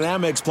 We've got an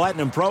Amex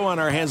Platinum Pro on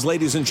our hands,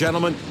 ladies and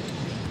gentlemen.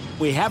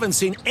 We haven't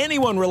seen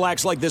anyone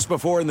relax like this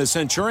before in the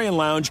Centurion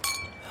Lounge.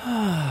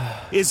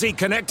 Is he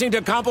connecting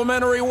to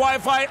complimentary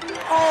Wi-Fi?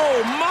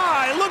 Oh,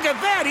 my. Look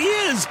at that. He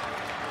is.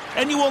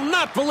 And you will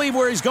not believe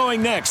where he's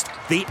going next.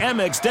 The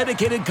Amex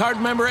dedicated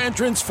card member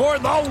entrance for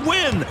the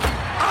win.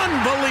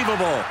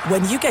 Unbelievable.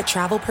 When you get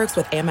travel perks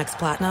with Amex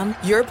Platinum,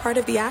 you're part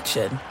of the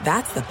action.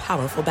 That's the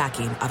powerful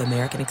backing of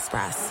American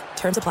Express.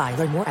 Terms apply.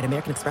 Learn more at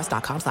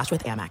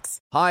americanexpress.com/withAmex.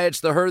 Hi,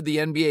 it's the Herd. The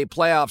NBA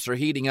playoffs are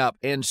heating up,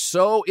 and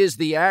so is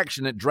the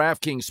action at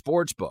DraftKings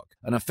Sportsbook,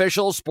 an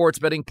official sports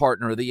betting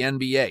partner of the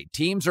NBA.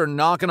 Teams are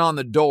knocking on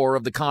the door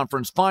of the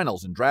conference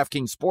finals, and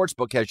DraftKings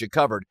Sportsbook has you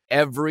covered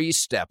every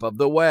step of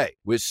the way.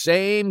 With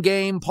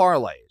same-game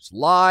parlays,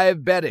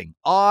 live betting,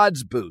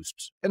 odds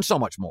boosts, and so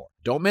much more.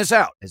 Don't miss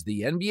out as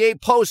the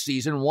NBA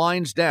postseason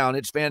winds down.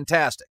 It's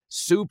fantastic.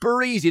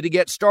 Super easy to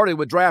get started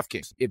with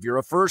DraftKings. If you're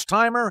a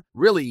first-timer,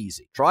 really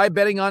easy. Try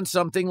betting on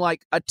something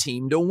like a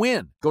team to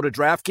win. Go to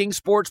DraftKings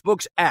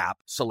Sportsbook's app,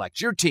 select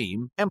your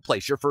team, and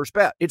place your first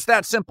bet. It's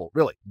that simple,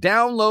 really.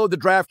 Download the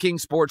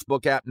DraftKings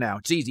Sportsbook app now.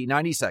 It's easy,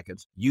 90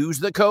 seconds. Use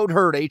the code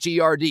HERD,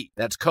 H-E-R-D.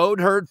 That's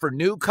code HERD for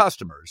new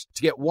customers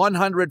to get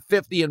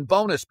 $150 in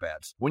bonus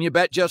bets when you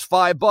bet just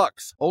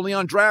 $5. Only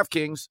on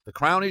DraftKings. The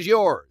crown is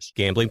yours.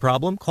 Gambling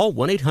problem? Call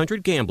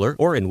 1-800-GAMBLER,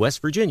 or in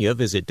West Virginia,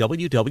 visit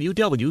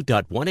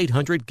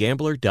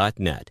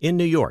www.1800gambler.net. In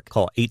New York,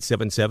 call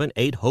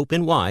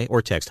 877-8-HOPE-NY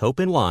or text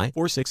HOPE-NY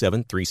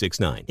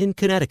 467-369. In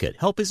Connecticut,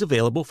 help is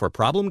available for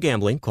problem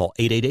gambling. Call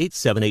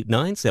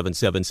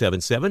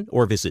 888-789-7777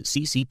 or visit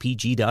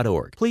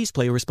ccpg.org. Please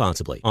play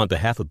responsibly. On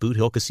behalf of Boot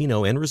Hill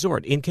Casino and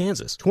Resort in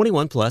Kansas,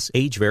 21 plus,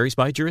 age varies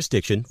by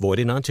jurisdiction, void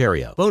in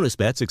Ontario. Bonus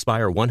bets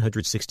expire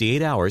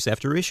 168 hours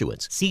after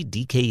issuance. See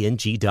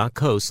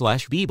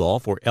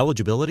dkng.co/bball for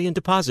eligibility and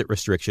deposit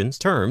restrictions,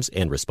 terms,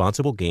 and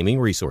responsible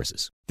gaming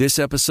resources. This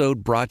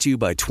episode brought to you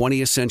by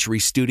 20th Century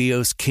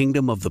Studios'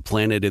 Kingdom of the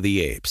Planet of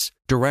the Apes.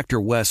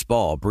 Director Wes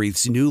Ball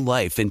breathes new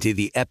life into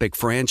the epic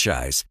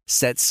franchise,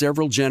 set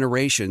several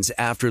generations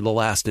after the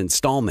last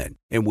installment,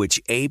 in which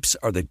apes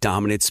are the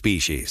dominant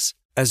species.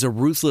 As a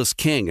ruthless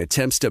king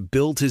attempts to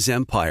build his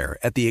empire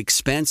at the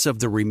expense of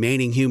the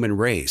remaining human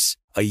race,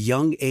 a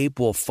young ape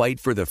will fight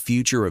for the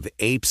future of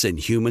apes and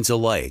humans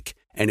alike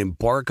and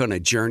embark on a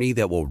journey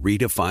that will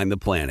redefine the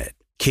planet.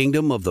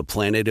 Kingdom of the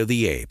Planet of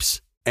the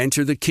Apes.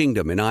 Enter the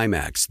kingdom in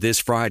IMAX this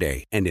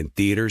Friday and in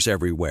theaters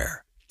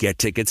everywhere. Get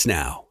tickets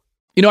now.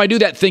 You know, I do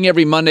that thing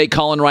every Monday,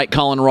 calling right,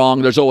 calling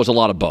wrong. There's always a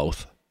lot of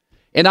both.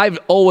 And I've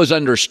always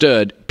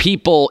understood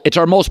people, it's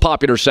our most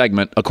popular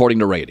segment according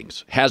to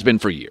ratings, has been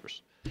for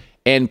years.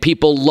 And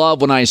people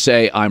love when I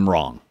say I'm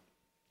wrong.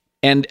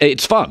 And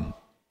it's fun.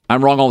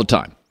 I'm wrong all the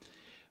time.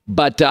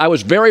 But I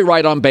was very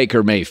right on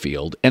Baker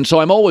Mayfield. And so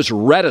I'm always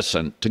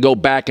reticent to go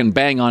back and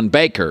bang on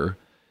Baker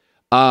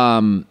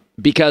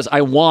because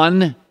I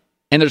won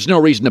and there's no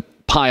reason to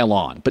pile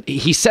on. But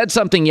he said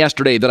something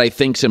yesterday that I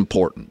think's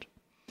important.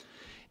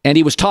 And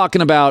he was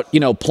talking about,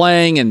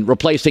 playing and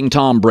replacing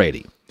Tom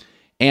Brady.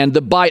 And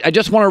the bite, I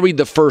just want to read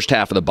the first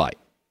half of the bite.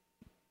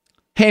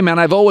 Hey, man,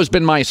 I've always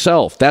been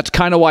myself. That's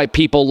kind of why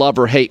people love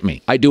or hate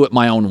me. I do it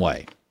my own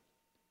way.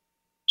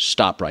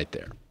 Stop right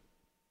there.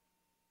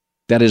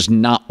 That is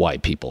not why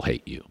people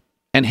hate you.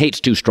 And hate's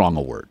too strong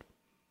a word.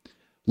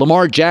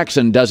 Lamar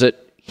Jackson does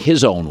it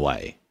his own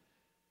way.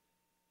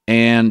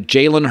 And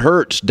Jalen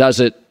Hurts does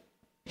it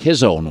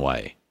his own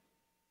way.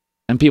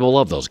 And people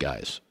love those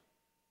guys.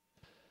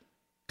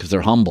 Because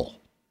they're humble.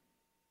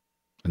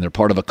 And they're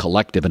part of a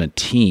collective and a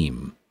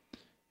team.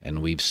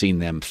 And we've seen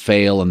them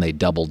fail and they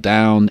double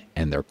down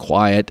and they're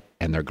quiet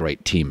and they're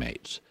great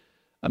teammates.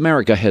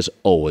 America has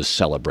always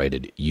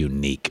celebrated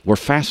unique. We're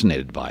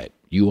fascinated by it.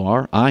 You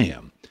are, I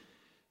am.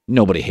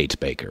 Nobody hates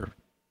Baker.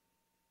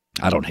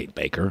 I don't hate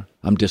Baker.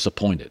 I'm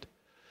disappointed.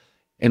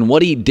 And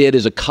what he did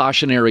is a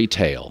cautionary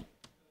tale.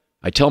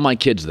 I tell my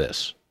kids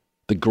this.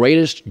 The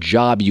greatest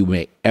job you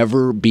may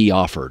ever be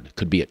offered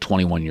could be at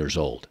 21 years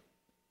old.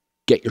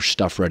 Get your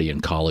stuff ready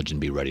in college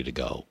and be ready to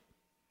go.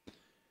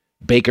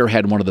 Baker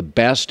had one of the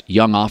best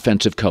young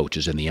offensive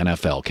coaches in the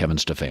NFL, Kevin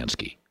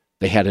Stefanski.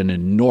 They had an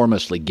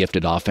enormously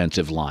gifted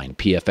offensive line.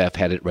 PFF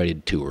had it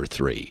rated 2 or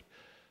 3.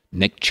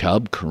 Nick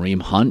Chubb,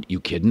 Kareem Hunt, you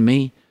kidding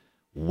me?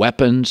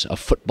 Weapons, a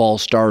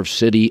football-starved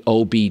city,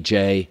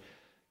 OBJ.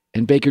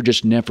 And Baker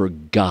just never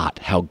got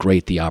how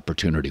great the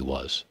opportunity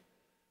was.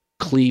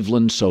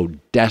 Cleveland so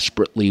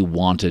desperately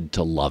wanted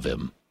to love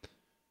him.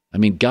 I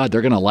mean, God,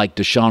 they're going to like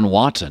Deshaun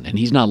Watson, and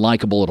he's not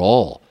likable at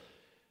all.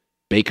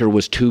 Baker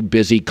was too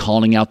busy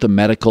calling out the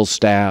medical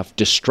staff,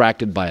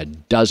 distracted by a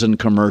dozen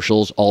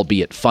commercials,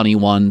 albeit funny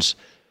ones,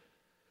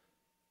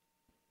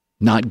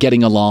 not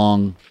getting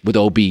along with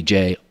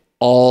OBJ,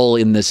 all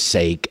in the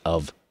sake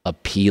of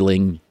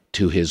appealing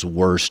to his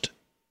worst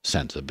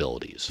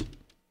sensibilities.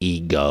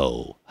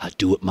 Ego. I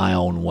do it my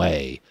own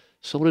way.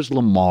 So does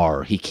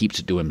Lamar. He keeps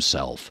it to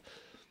himself.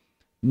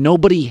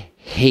 Nobody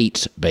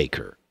hates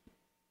Baker.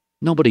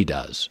 Nobody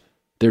does.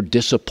 They're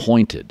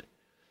disappointed.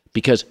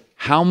 Because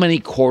how many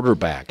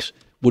quarterbacks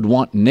would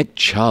want Nick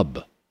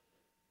Chubb,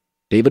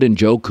 David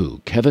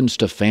Njoku, Kevin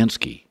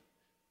Stefanski,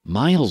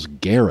 Myles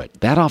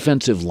Garrett, that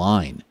offensive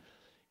line,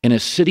 in a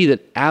city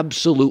that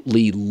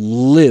absolutely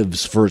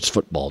lives for its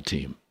football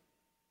team?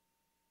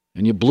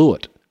 And you blew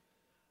it.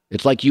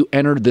 It's like you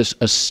entered this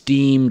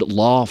esteemed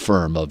law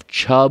firm of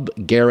Chubb,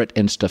 Garrett,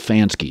 and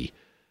Stefanski,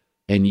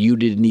 and you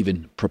didn't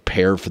even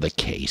prepare for the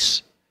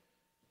case.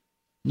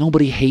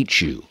 Nobody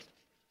hates you.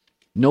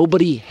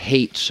 Nobody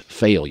hates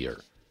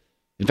failure.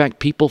 In fact,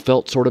 people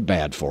felt sort of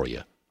bad for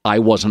you. I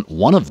wasn't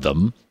one of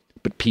them,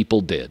 but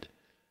people did.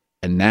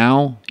 And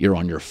now you're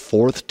on your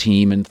 4th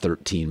team in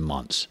 13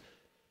 months.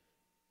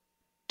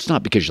 It's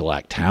not because you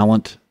lack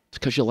talent. It's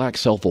because you lack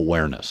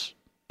self-awareness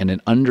and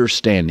an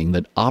understanding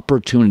that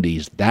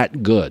opportunities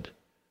that good,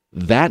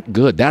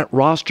 that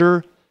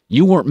roster,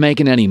 you weren't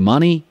making any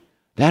money.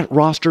 That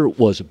roster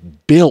was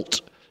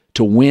built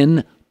to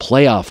win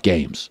playoff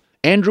games.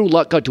 Andrew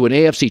Luck got to an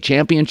AFC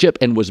championship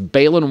and was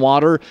bailing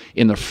water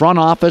in the front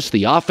office,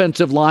 the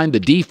offensive line, the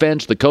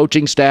defense, the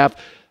coaching staff.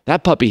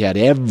 That puppy had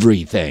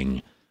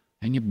everything,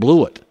 and you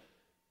blew it.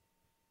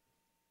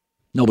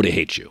 Nobody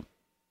hates you.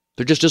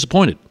 They're just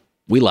disappointed.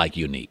 We like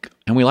unique,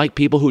 and we like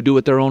people who do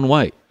it their own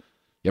way.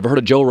 You ever heard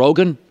of Joe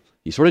Rogan?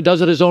 He sort of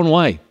does it his own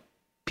way.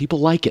 People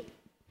like it.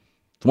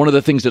 It's one of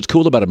the things that's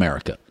cool about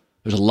America.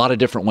 There's a lot of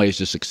different ways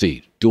to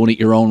succeed. Doing it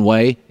your own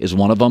way is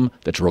one of them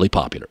that's really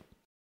popular.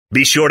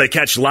 Be sure to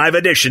catch live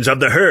editions of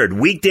The Herd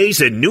weekdays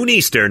at noon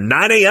Eastern,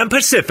 9 a.m.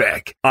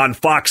 Pacific on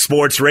Fox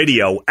Sports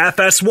Radio,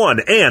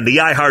 FS1, and the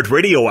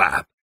iHeartRadio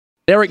app.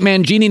 Eric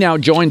Mangini now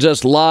joins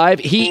us live.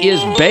 He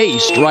is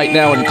based right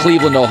now in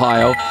Cleveland,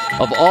 Ohio.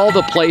 Of all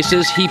the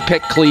places, he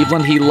picked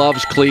Cleveland. He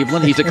loves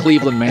Cleveland. He's a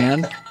Cleveland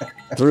man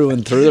through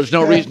and through. There's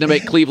no reason to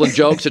make Cleveland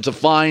jokes. It's a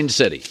fine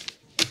city.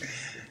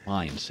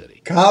 Fine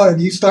city. Colin,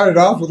 you started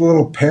off with a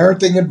little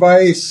parenting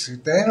advice.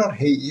 They don't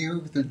hate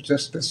you. They're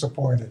just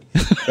disappointed.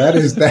 That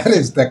is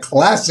the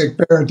classic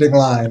parenting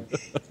line.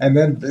 And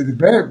then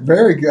very,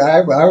 very good.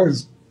 I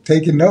was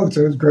taking notes.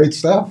 It was great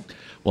stuff.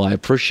 Well, I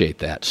appreciate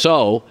that.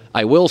 So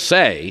I will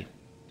say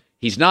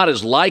he's not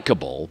as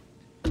likable,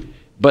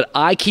 but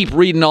I keep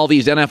reading all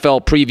these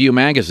NFL preview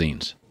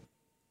magazines.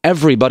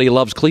 Everybody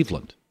loves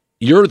Cleveland.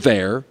 You're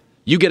there.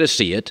 You get to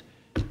see it.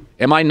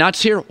 Am I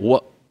nuts here?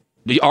 What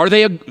are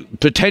they, a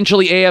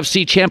potentially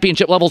AFC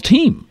championship level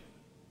team?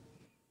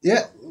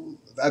 Yeah,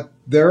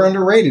 they're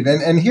underrated.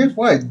 And here's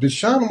why.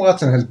 Deshaun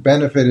Watson has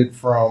benefited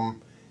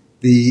from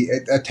the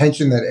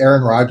attention that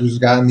Aaron Rodgers has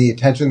gotten, the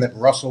attention that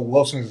Russell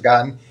Wilson has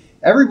gotten.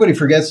 Everybody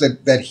forgets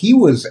that he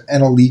was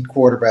an elite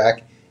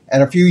quarterback.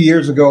 And a few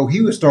years ago,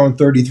 he was throwing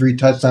 33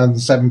 touchdowns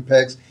and 7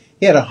 picks.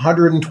 He had a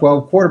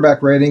 112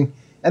 quarterback rating.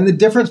 And the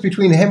difference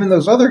between him and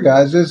those other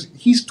guys is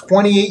he's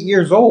 28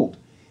 years old.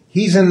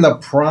 He's in the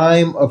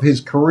prime of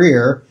his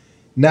career.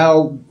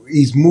 Now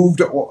he's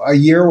moved a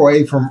year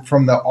away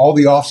from all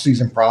the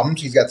offseason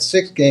problems. He's got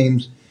 6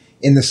 games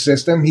in the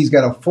system. He's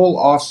got a full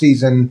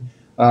offseason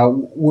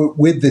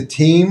with the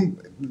team.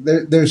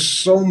 There's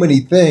so many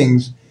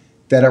things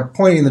that are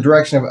pointing in the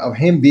direction of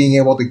him being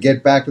able to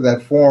get back to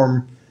that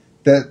form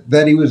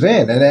that he was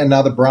in. And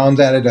now the Browns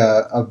added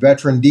a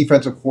veteran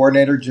defensive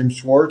coordinator, Jim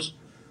Schwartz,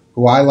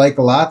 who I like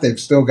a lot. They've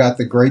still got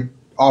the great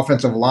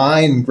offensive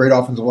line, great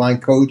offensive line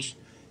coach,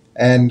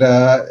 and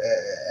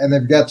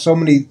they've got so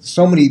many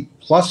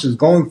pluses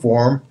going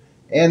for them,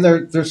 and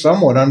they're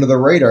somewhat under the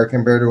radar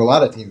compared to a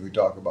lot of teams we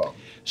talk about.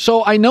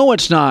 So I know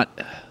it's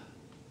not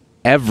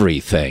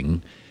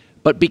everything,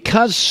 but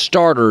because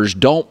starters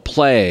don't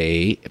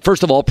play,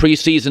 first of all,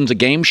 preseason's a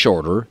game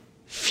shorter.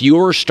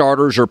 Fewer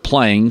starters are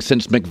playing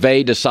since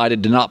McVay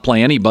decided to not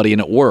play anybody,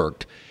 and it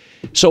worked.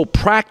 So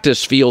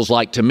practice feels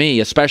like, to me,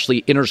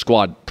 especially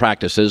inter-squad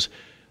practices,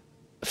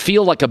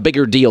 feel like a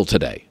bigger deal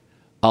today.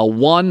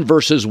 One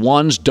versus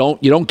ones,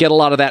 you don't get a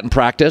lot of that in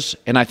practice.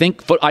 And I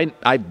think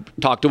I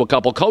talked to a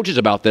couple coaches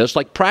about this.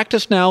 Like,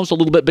 practice now is a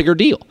little bit bigger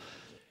deal.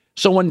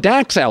 So when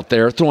Dak's out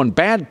there throwing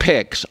bad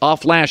picks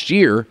off last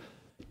year,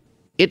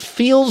 it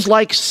feels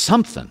like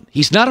something.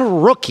 He's not a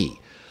rookie.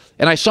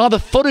 And I saw the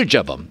footage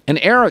of him. And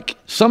Eric,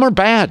 some are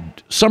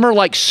bad. Some are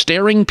like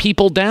staring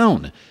people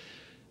down.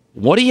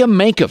 What do you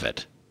make of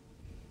it?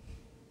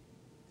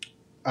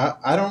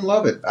 I don't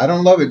love it.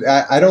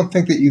 I don't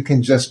think that you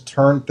can just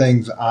turn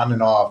things on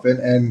and off.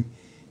 And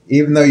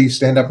even though you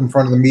stand up in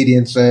front of the media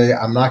and say,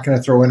 I'm not going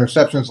to throw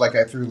interceptions like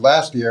I threw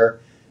last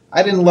year,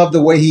 I didn't love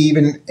the way he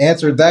even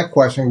answered that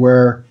question,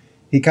 where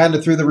he kind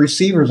of threw the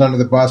receivers under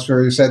the bus,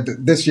 where he said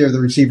that this year the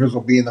receivers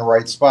will be in the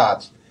right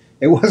spots.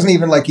 It wasn't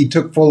even like he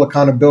took full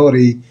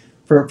accountability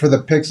for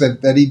the picks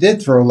that he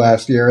did throw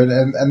last year,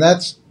 and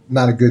that's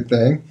not a good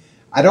thing.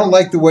 I don't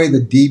like the way the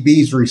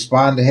DBs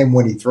respond to him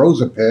when he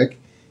throws a pick.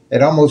 It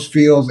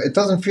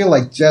doesn't feel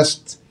like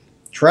just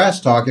trash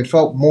talk. It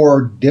felt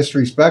more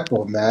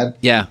disrespectful than that.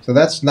 Yeah. So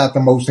that's not the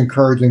most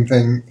encouraging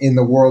thing in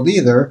the world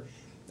either.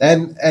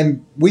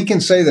 And we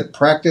can say that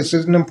practice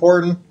isn't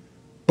important,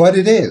 but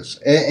it is.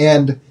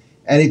 And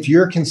if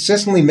you're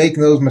consistently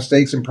making those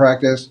mistakes in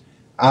practice,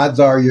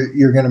 odds are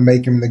you're going to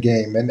make them in the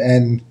game.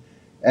 And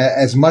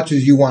as much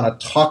as you want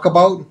to talk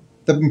about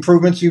the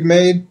improvements you've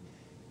made,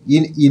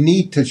 you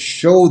need to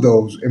show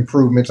those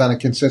improvements on a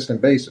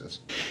consistent basis.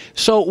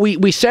 So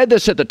we said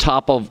this at the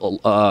top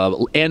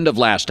of end of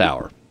last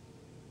hour,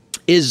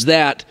 is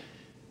that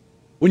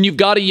when you've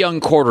got a young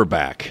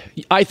quarterback,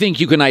 I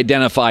think you can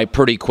identify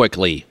pretty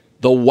quickly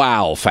the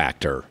wow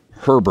factor.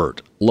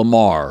 Herbert,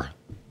 Lamar,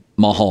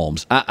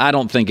 Mahomes. I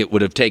don't think it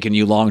would have taken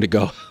you long to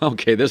go,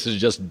 okay, this is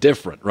just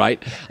different,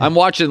 right? I'm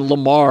watching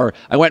Lamar.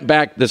 I went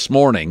back this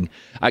morning.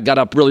 I got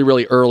up really,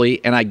 really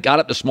early, and I got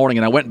up this morning,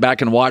 and I went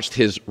back and watched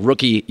his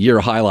rookie year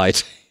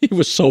highlights. He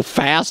was so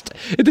fast.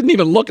 It didn't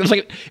even look. It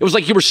was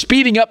like you were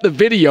speeding up the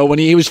video when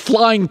he was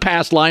flying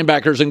past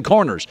linebackers and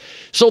corners.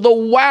 So the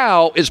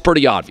wow is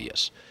pretty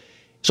obvious.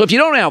 So if you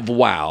don't have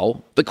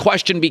wow, the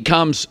question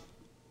becomes,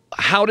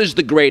 how does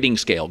the grading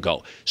scale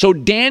go? So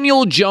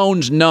Daniel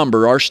Jones'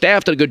 number, our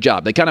staff did a good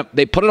job.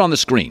 They put it on the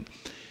screen.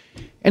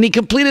 And he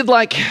completed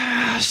like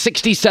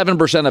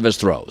 67% of his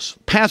throws.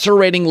 Passer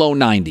rating low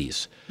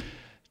 90s.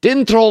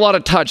 Didn't throw a lot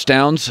of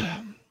touchdowns,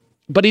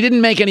 but he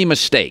didn't make any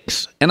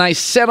mistakes. And I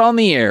said on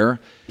the air,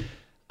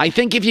 I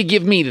think if you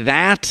give me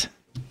that,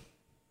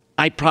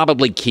 I'd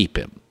probably keep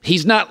him.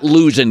 He's not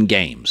losing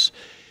games.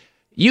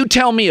 You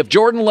tell me, if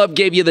Jordan Love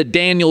gave you the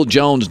Daniel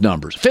Jones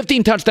numbers,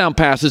 15 touchdown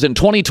passes in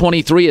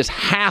 2023 is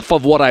half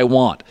of what I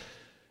want.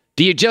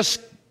 Do you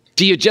just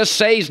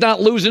say he's not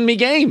losing me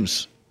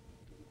games?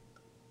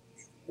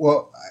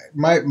 Well,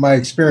 my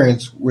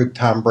experience with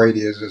Tom Brady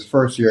is his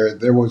first year,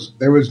 there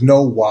was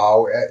no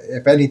wow.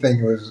 If anything,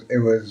 it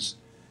was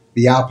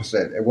the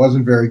opposite. It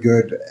wasn't very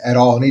good at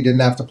all, and he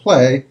didn't have to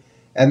play.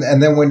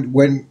 And then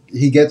when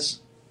he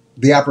gets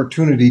the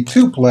opportunity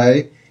to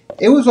play,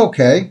 it was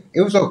okay.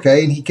 It was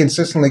okay, and he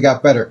consistently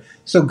got better.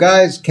 So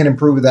guys can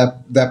improve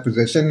that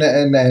position,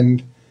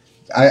 and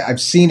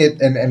I've seen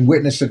it and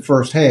witnessed it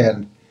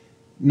firsthand.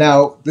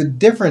 Now, the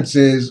difference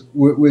is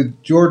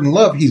with Jordan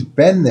Love, he's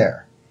been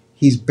there.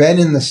 He's been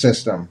in the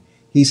system.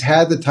 He's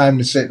had the time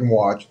to sit and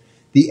watch.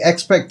 The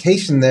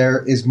expectation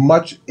there is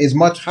much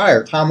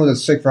higher. Tom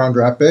was a 6th-round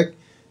draft pick.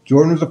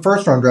 Jordan was a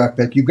 1st-round draft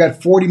pick. You've got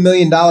 $40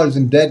 million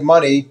in dead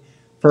money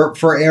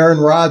for Aaron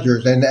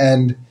Rodgers,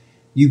 and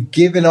you've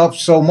given up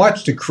so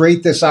much to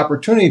create this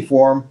opportunity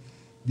for him.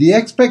 The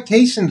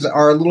expectations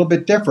are a little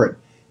bit different.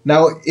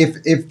 Now,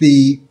 if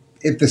the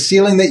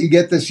ceiling that you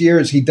get this year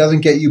is he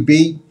doesn't get you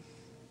beat,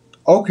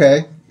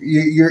 okay,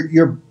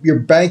 you're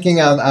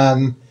banking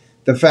on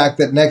the fact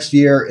that next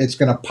year it's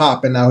going to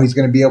pop and now he's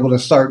going to be able to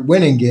start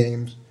winning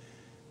games.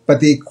 But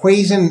the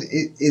equation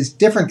is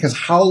different because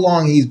how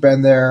long he's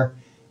been there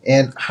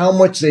and how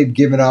much they've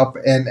given up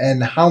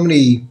and how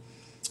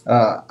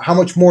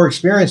much more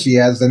experience he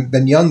has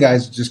than young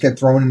guys that just get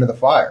thrown into the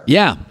fire.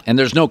 Yeah, and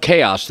there's no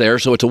chaos there,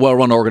 so it's a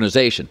well-run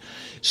organization.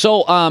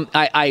 So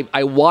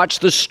I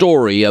watched the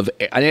story of,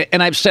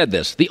 and I've said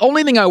this, the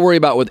only thing I worry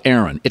about with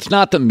Aaron, it's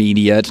not the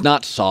media, it's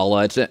not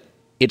Saleh,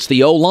 it's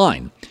the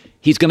O-line.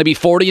 He's going to be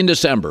 40 in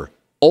December.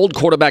 Old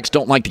quarterbacks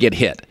don't like to get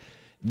hit.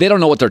 They don't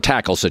know what their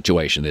tackle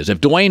situation is.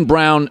 If Dwayne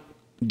Brown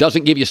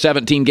doesn't give you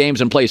 17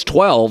 games and plays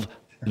 12,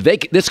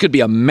 this could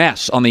be a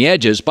mess on the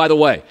edges. By the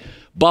way,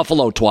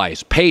 Buffalo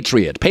twice,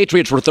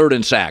 Patriots were third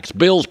in sacks,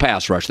 Bills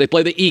pass rush. They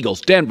play the Eagles,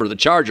 Denver, the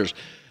Chargers,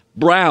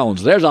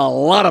 Browns. There's a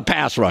lot of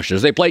pass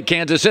rushers. They played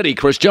Kansas City,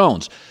 Chris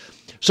Jones.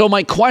 So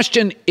my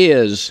question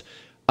is,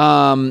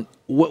 when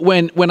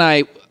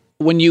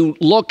you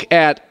look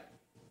at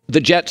the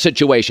Jet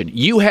situation,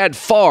 you had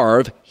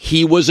Favre.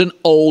 He was an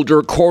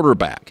older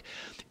quarterback.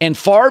 And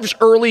Favre's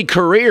early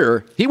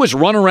career, he was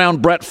run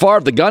around Brett Favre,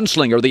 the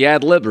gunslinger, the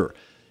ad-libber.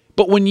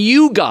 But when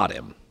you got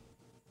him,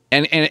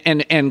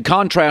 and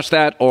contrast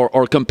that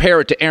or compare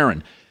it to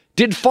Aaron,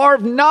 did Favre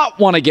not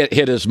want to get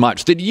hit as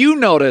much? Did you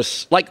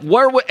notice,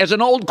 as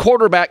an old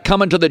quarterback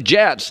coming to the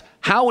Jets,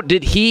 how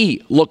did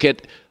he look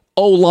at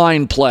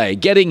O-line play,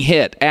 getting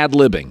hit,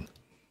 ad-libbing?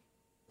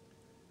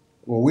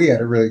 Well, we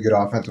had a really good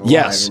offensive line.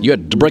 Yes, you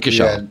had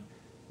DeBrickashaw.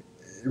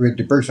 We had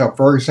DeBrickashaw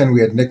Ferguson. We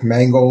had Nick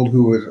Mangold,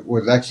 who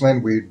was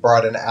excellent. We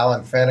brought in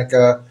Alan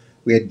Faneca.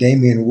 We had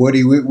Damian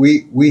Woody.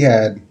 We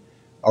had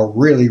a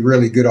really,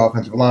 really good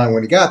offensive line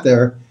when he got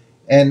there.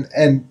 And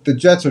the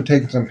Jets are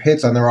taking some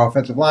hits on their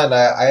offensive line.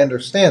 I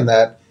understand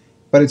that.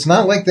 But it's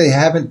not like they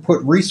haven't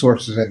put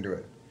resources into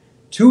it.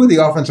 2 of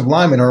the offensive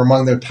linemen are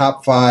among their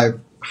top 5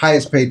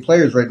 highest paid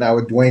players right now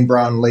with Dwayne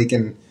Brown,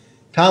 Laken,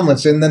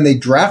 Tomlinson. Then they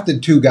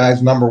drafted 2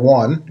 guys, number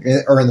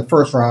 1, or in the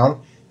first round.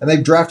 And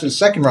they've drafted a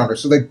second rounder,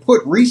 so they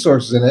put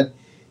resources in it.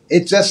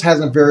 It just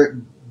hasn't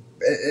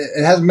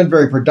been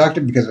very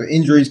productive because of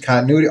injuries,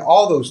 continuity,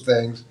 all those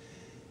things.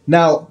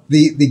 Now,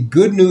 the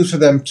good news for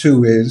them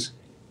too is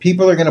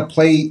people are going to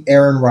play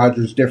Aaron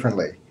Rodgers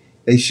differently.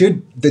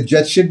 The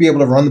Jets should be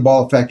able to run the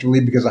ball effectively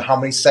because of how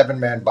many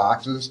 7-man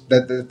boxes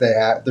that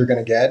they're going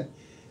to get.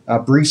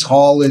 Breece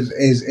Hall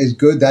is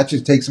good. That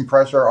just takes some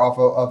pressure off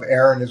of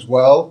Aaron as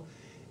well.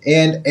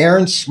 And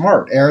Aaron's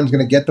smart. Aaron's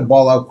going to get the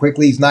ball out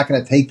quickly. He's not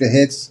going to take the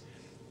hits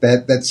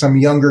that some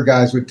younger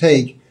guys would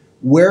take.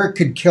 Where it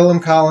could kill him,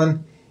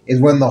 Colin,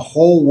 is when the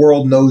whole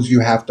world knows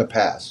you have to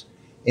pass.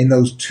 In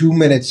those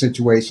 2-minute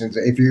situations,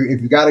 if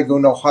you got to go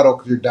no huddle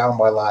because you're down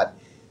by a lot,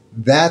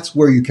 that's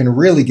where you can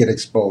really get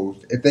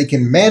exposed. If they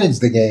can manage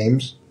the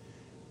games,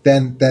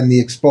 then the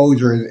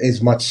exposure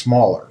is much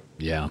smaller.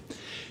 Yeah.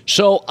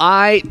 So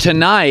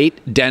tonight,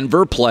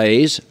 Denver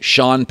plays.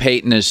 Sean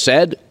Payton has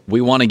said, we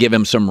want to give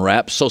him some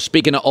reps. So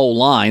speaking of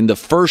O-line, the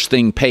first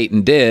thing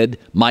Payton did,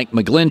 Mike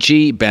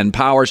McGlinchey, Ben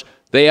Powers,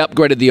 they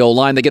upgraded the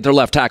O-line. They get their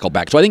left tackle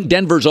back. So I think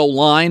Denver's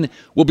O-line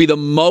will be the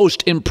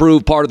most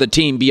improved part of the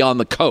team beyond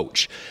the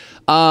coach.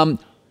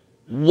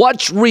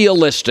 What's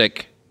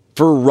realistic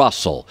for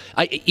Russell?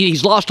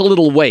 He's lost a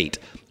little weight.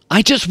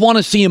 I just want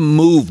to see him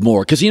move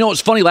more. Because,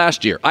 it's funny,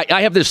 last year,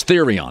 I have this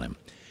theory on him,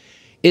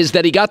 is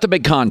that he got the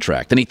big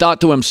contract and he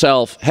thought to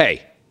himself,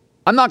 hey,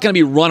 I'm not going to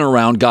be run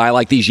around guy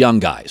like these young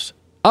guys.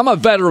 I'm a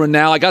veteran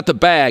now. I got the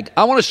bag.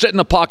 I want to sit in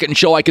the pocket and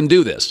show I can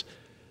do this.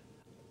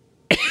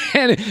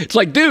 And it's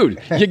like,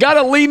 dude, you got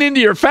to lean into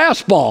your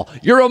fastball.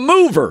 You're a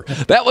mover.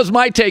 That was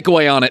my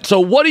takeaway on it. So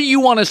what do you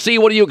want to see?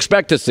 What do you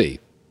expect to see?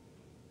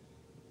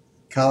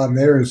 Colin,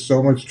 there is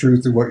so much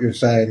truth to what you're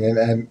saying.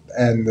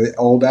 And the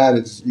old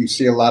adage, you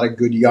see a lot of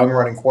good young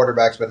running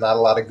quarterbacks, but not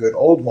a lot of good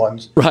old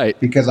ones. Right.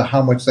 Because of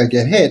how much they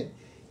get hit.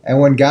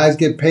 And when guys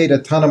get paid a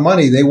ton of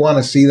money, they want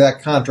to see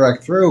that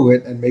contract through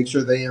it and make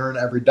sure they earn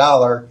every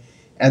dollar.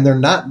 And they're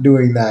not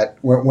doing that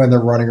when they're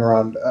running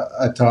around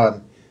a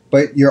ton.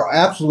 But you're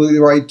absolutely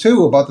right,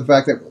 too, about the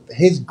fact that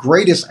his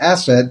greatest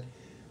asset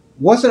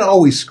wasn't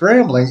always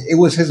scrambling. It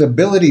was his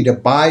ability to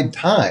bide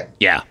time.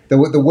 Yeah.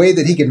 The way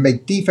that he can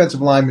make defensive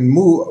linemen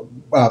move,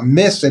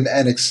 miss and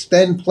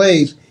extend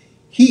plays,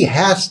 he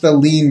has to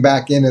lean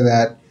back into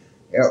that,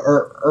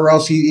 or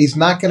else he's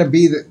not going to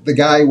be the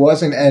guy he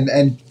was,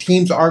 and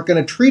teams aren't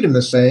going to treat him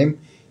the same.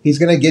 He's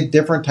going to get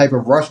different type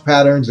of rush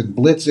patterns and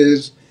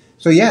blitzes.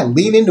 So, yeah,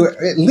 lean into it.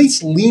 At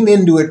least lean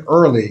into it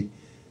early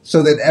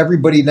so that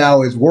everybody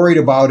now is worried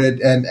about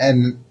it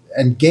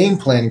and game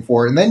planning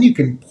for it, and then you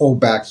can pull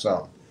back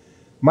some.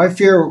 My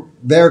fear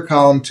there,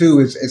 Colin, too,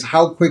 is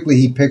how quickly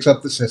he picks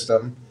up the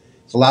system.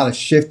 It's a lot of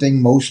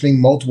shifting,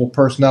 motioning, multiple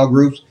personnel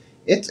groups.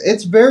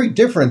 It's very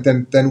different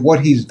than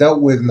what he's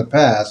dealt with in the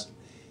past,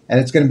 and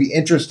it's going to be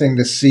interesting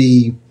to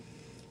see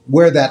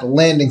where that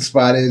landing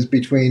spot is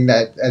between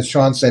that, as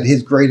Sean said,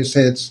 his greatest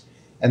hits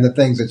and the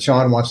things that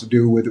Sean wants to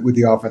do with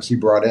the offense he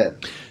brought in.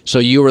 So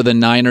you were the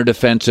Niner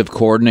defensive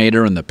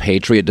coordinator and the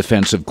Patriot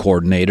defensive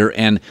coordinator.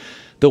 And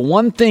the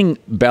one thing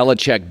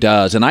Belichick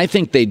does, and I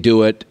think they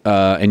do it,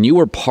 and you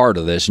were part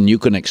of this, and you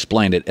can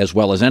explain it as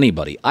well as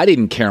anybody. I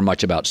didn't care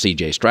much about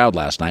C.J. Stroud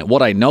last night.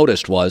 What I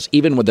noticed was,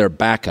 even with their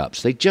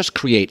backups, they just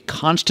create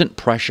constant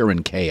pressure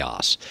and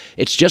chaos.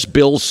 It's just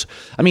Bills.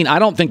 I mean, I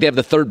don't think they have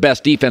the third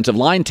best defensive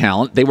line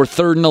talent. They were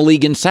third in the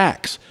league in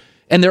sacks.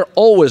 And they're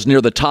always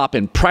near the top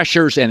in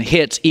pressures and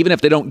hits, even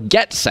if they don't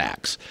get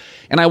sacks.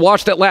 And I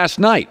watched it last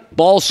night.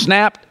 Ball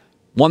snapped,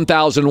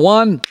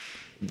 1,001.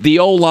 The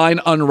O-line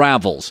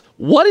unravels.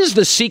 What is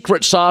the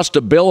secret sauce to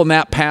Bill in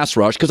that pass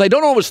rush? Because I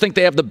don't always think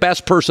they have the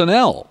best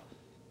personnel.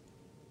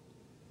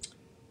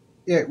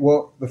 Yeah,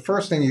 well, the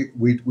first thing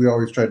we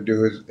always try to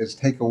do is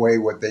take away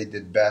what they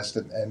did best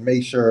and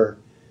make sure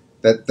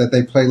that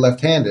they play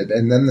left-handed.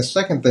 And then the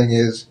second thing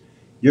is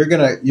you're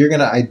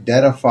gonna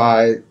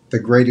identify the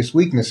greatest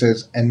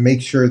weaknesses and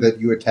make sure that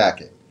you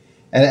attack it.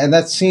 And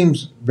that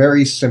seems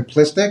very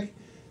simplistic,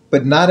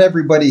 but not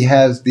everybody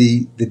has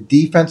the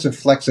defensive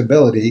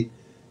flexibility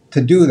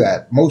to do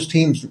that. Most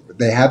teams,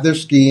 they have their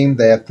scheme,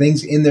 they have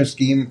things in their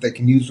scheme that they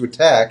can use to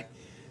attack.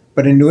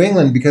 But in New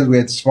England, because we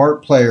had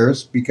smart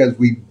players, because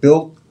we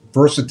built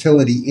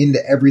versatility into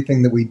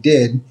everything that we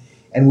did,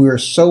 and we were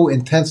so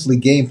intensely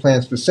game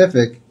plan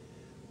specific,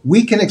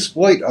 we can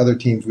exploit other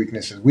teams'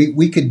 weaknesses.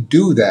 We could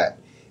do that.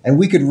 And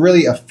we could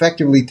really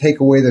effectively take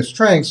away their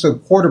strengths, so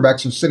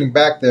quarterbacks are sitting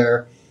back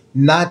there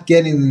not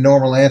getting the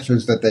normal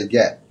answers that they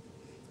get.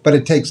 But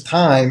it takes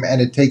time,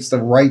 and it takes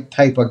the right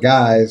type of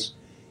guys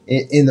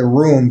in the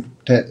room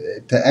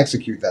to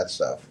execute that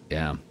stuff.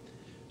 Yeah.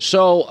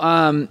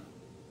 So,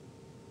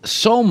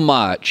 so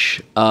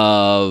much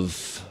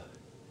of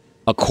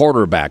a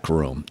quarterback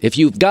room, if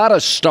you've got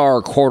a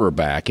star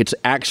quarterback, it's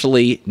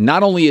actually,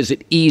 not only is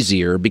it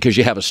easier because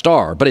you have a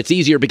star, but it's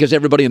easier because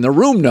everybody in the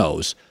room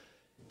knows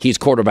he's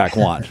quarterback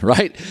one,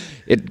 right?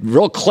 It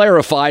real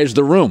clarifies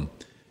the room.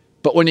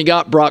 But when you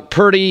got Brock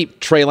Purdy,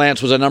 Trey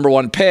Lance was a number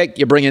one pick,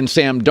 you bring in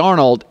Sam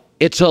Darnold,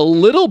 it's a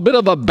little bit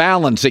of a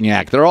balancing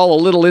act. They're all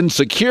a little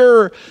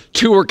insecure.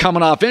 Two are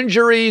coming off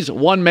injuries.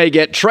 One may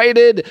get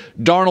traded.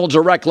 Darnold's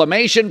a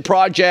reclamation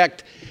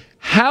project.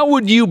 How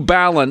would you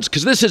balance,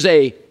 because this is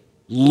a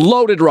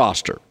loaded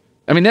roster.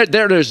 I mean,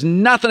 there's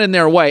nothing in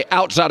their way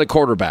outside of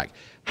quarterback.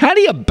 How do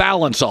you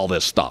balance all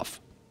this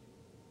stuff?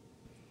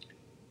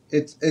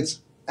 It's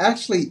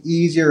actually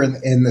easier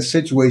in the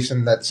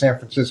situation that San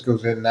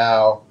Francisco's in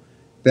now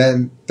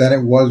than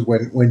it was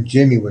when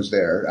Jimmy was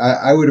there.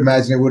 I would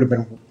imagine it would have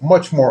been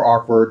much more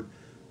awkward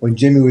when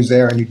Jimmy was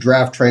there and you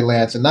draft Trey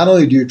Lance. And not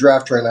only do you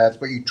draft Trey Lance,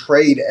 but you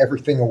trade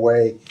everything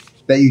away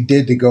that you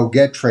did to go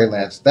get Trey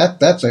Lance.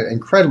 That's an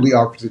incredibly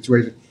awkward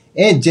situation.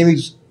 And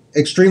Jimmy's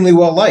extremely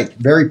well-liked,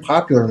 very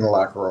popular in the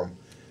locker room.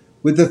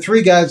 With the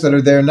three guys that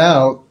are there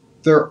now,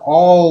 they're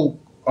all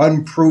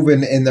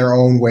unproven in their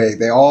own way.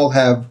 They all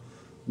have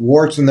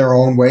warts in their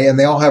own way, and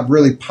they all have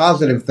really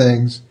positive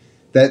things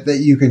that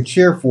you can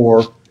cheer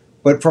for.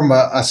 But from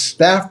a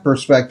staff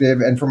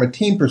perspective and from a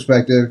team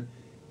perspective,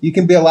 you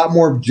can be a lot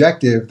more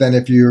objective than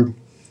if you've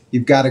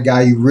got a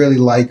guy you really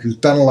like who's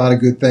done a lot of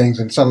good things,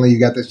 and suddenly you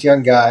got this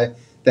young guy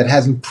that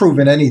hasn't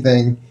proven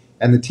anything,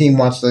 and the team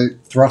wants to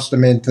thrust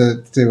him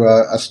into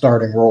a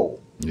starting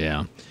role.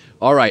 Yeah.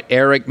 All right,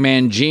 Eric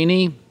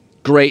Mangini,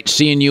 great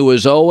seeing you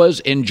as always.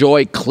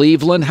 Enjoy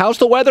Cleveland. How's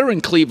the weather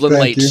in Cleveland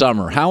late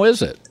summer? How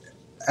is it?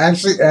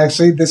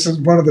 Actually, this is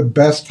one of the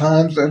best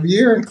times of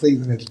year in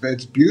Cleveland.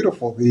 It's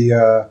beautiful.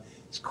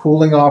 It's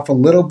cooling off a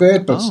little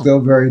bit, but still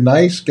very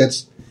nice.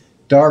 Gets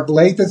dark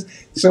late.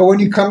 So when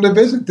you come to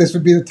visit, this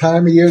would be the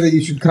time of year that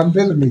you should come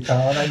visit me,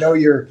 Colin. I know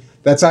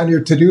that's on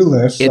your to-do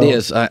list. So. It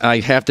is.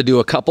 I have to do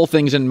a couple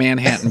things in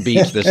Manhattan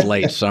Beach this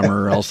late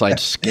summer, or else I'd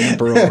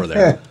scamper over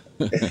there.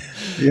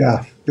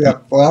 Yeah.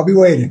 Well, I'll be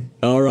waiting.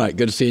 All right.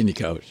 Good seeing you,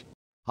 Coach.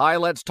 Hi,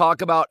 let's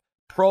talk about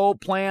Pro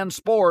Plan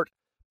Sport.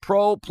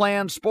 Pro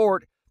Plan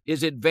Sport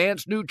is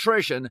advanced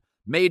nutrition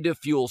made to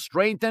fuel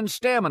strength and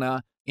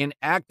stamina in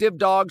active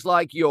dogs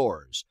like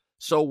yours.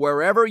 So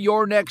wherever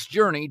your next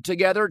journey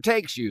together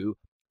takes you,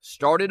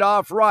 start it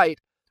off right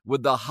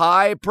with the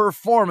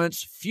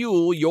high-performance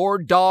fuel your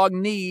dog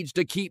needs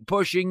to keep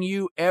pushing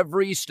you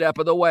every step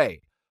of the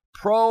way.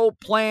 Pro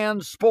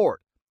Plan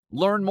Sport.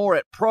 Learn more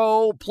at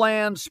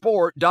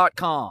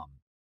ProPlansport.com.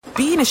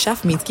 Being a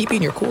chef means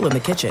keeping your cool in the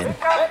kitchen.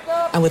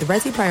 And with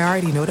Resi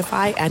Priority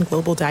Notify and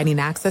Global Dining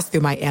Access through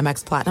my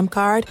Amex Platinum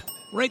card...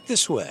 Right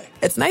this way.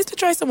 It's nice to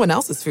try someone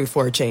else's food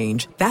for a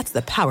change. That's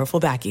the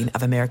powerful backing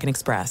of American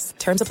Express.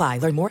 Terms apply.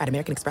 Learn more at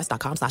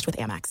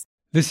americanexpress.com/withAmex.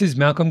 This is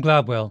Malcolm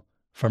Gladwell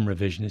from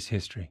Revisionist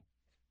History.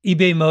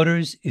 eBay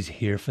Motors is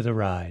here for the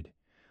ride.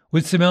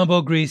 With some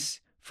elbow grease,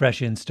 fresh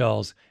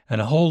installs,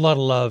 and a whole lot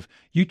of love,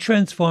 you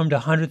transformed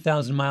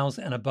 100,000 miles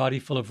and a body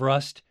full of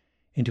rust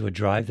into a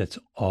drive that's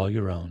all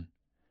your own.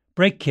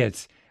 Brake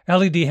kits,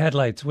 LED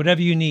headlights,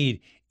 whatever you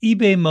need,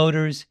 eBay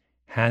Motors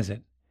has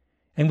it.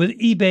 And with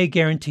eBay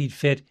Guaranteed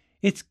Fit,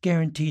 it's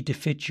guaranteed to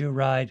fit your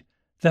ride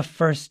the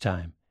first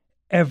time,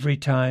 every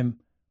time,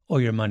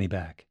 or your money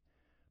back.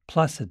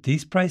 Plus, at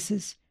these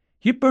prices,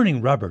 you're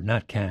burning rubber,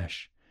 not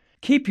cash.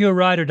 Keep your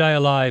ride or die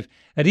alive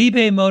at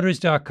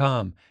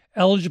ebaymotors.com.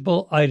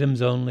 Eligible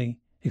items only.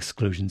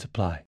 Exclusions apply.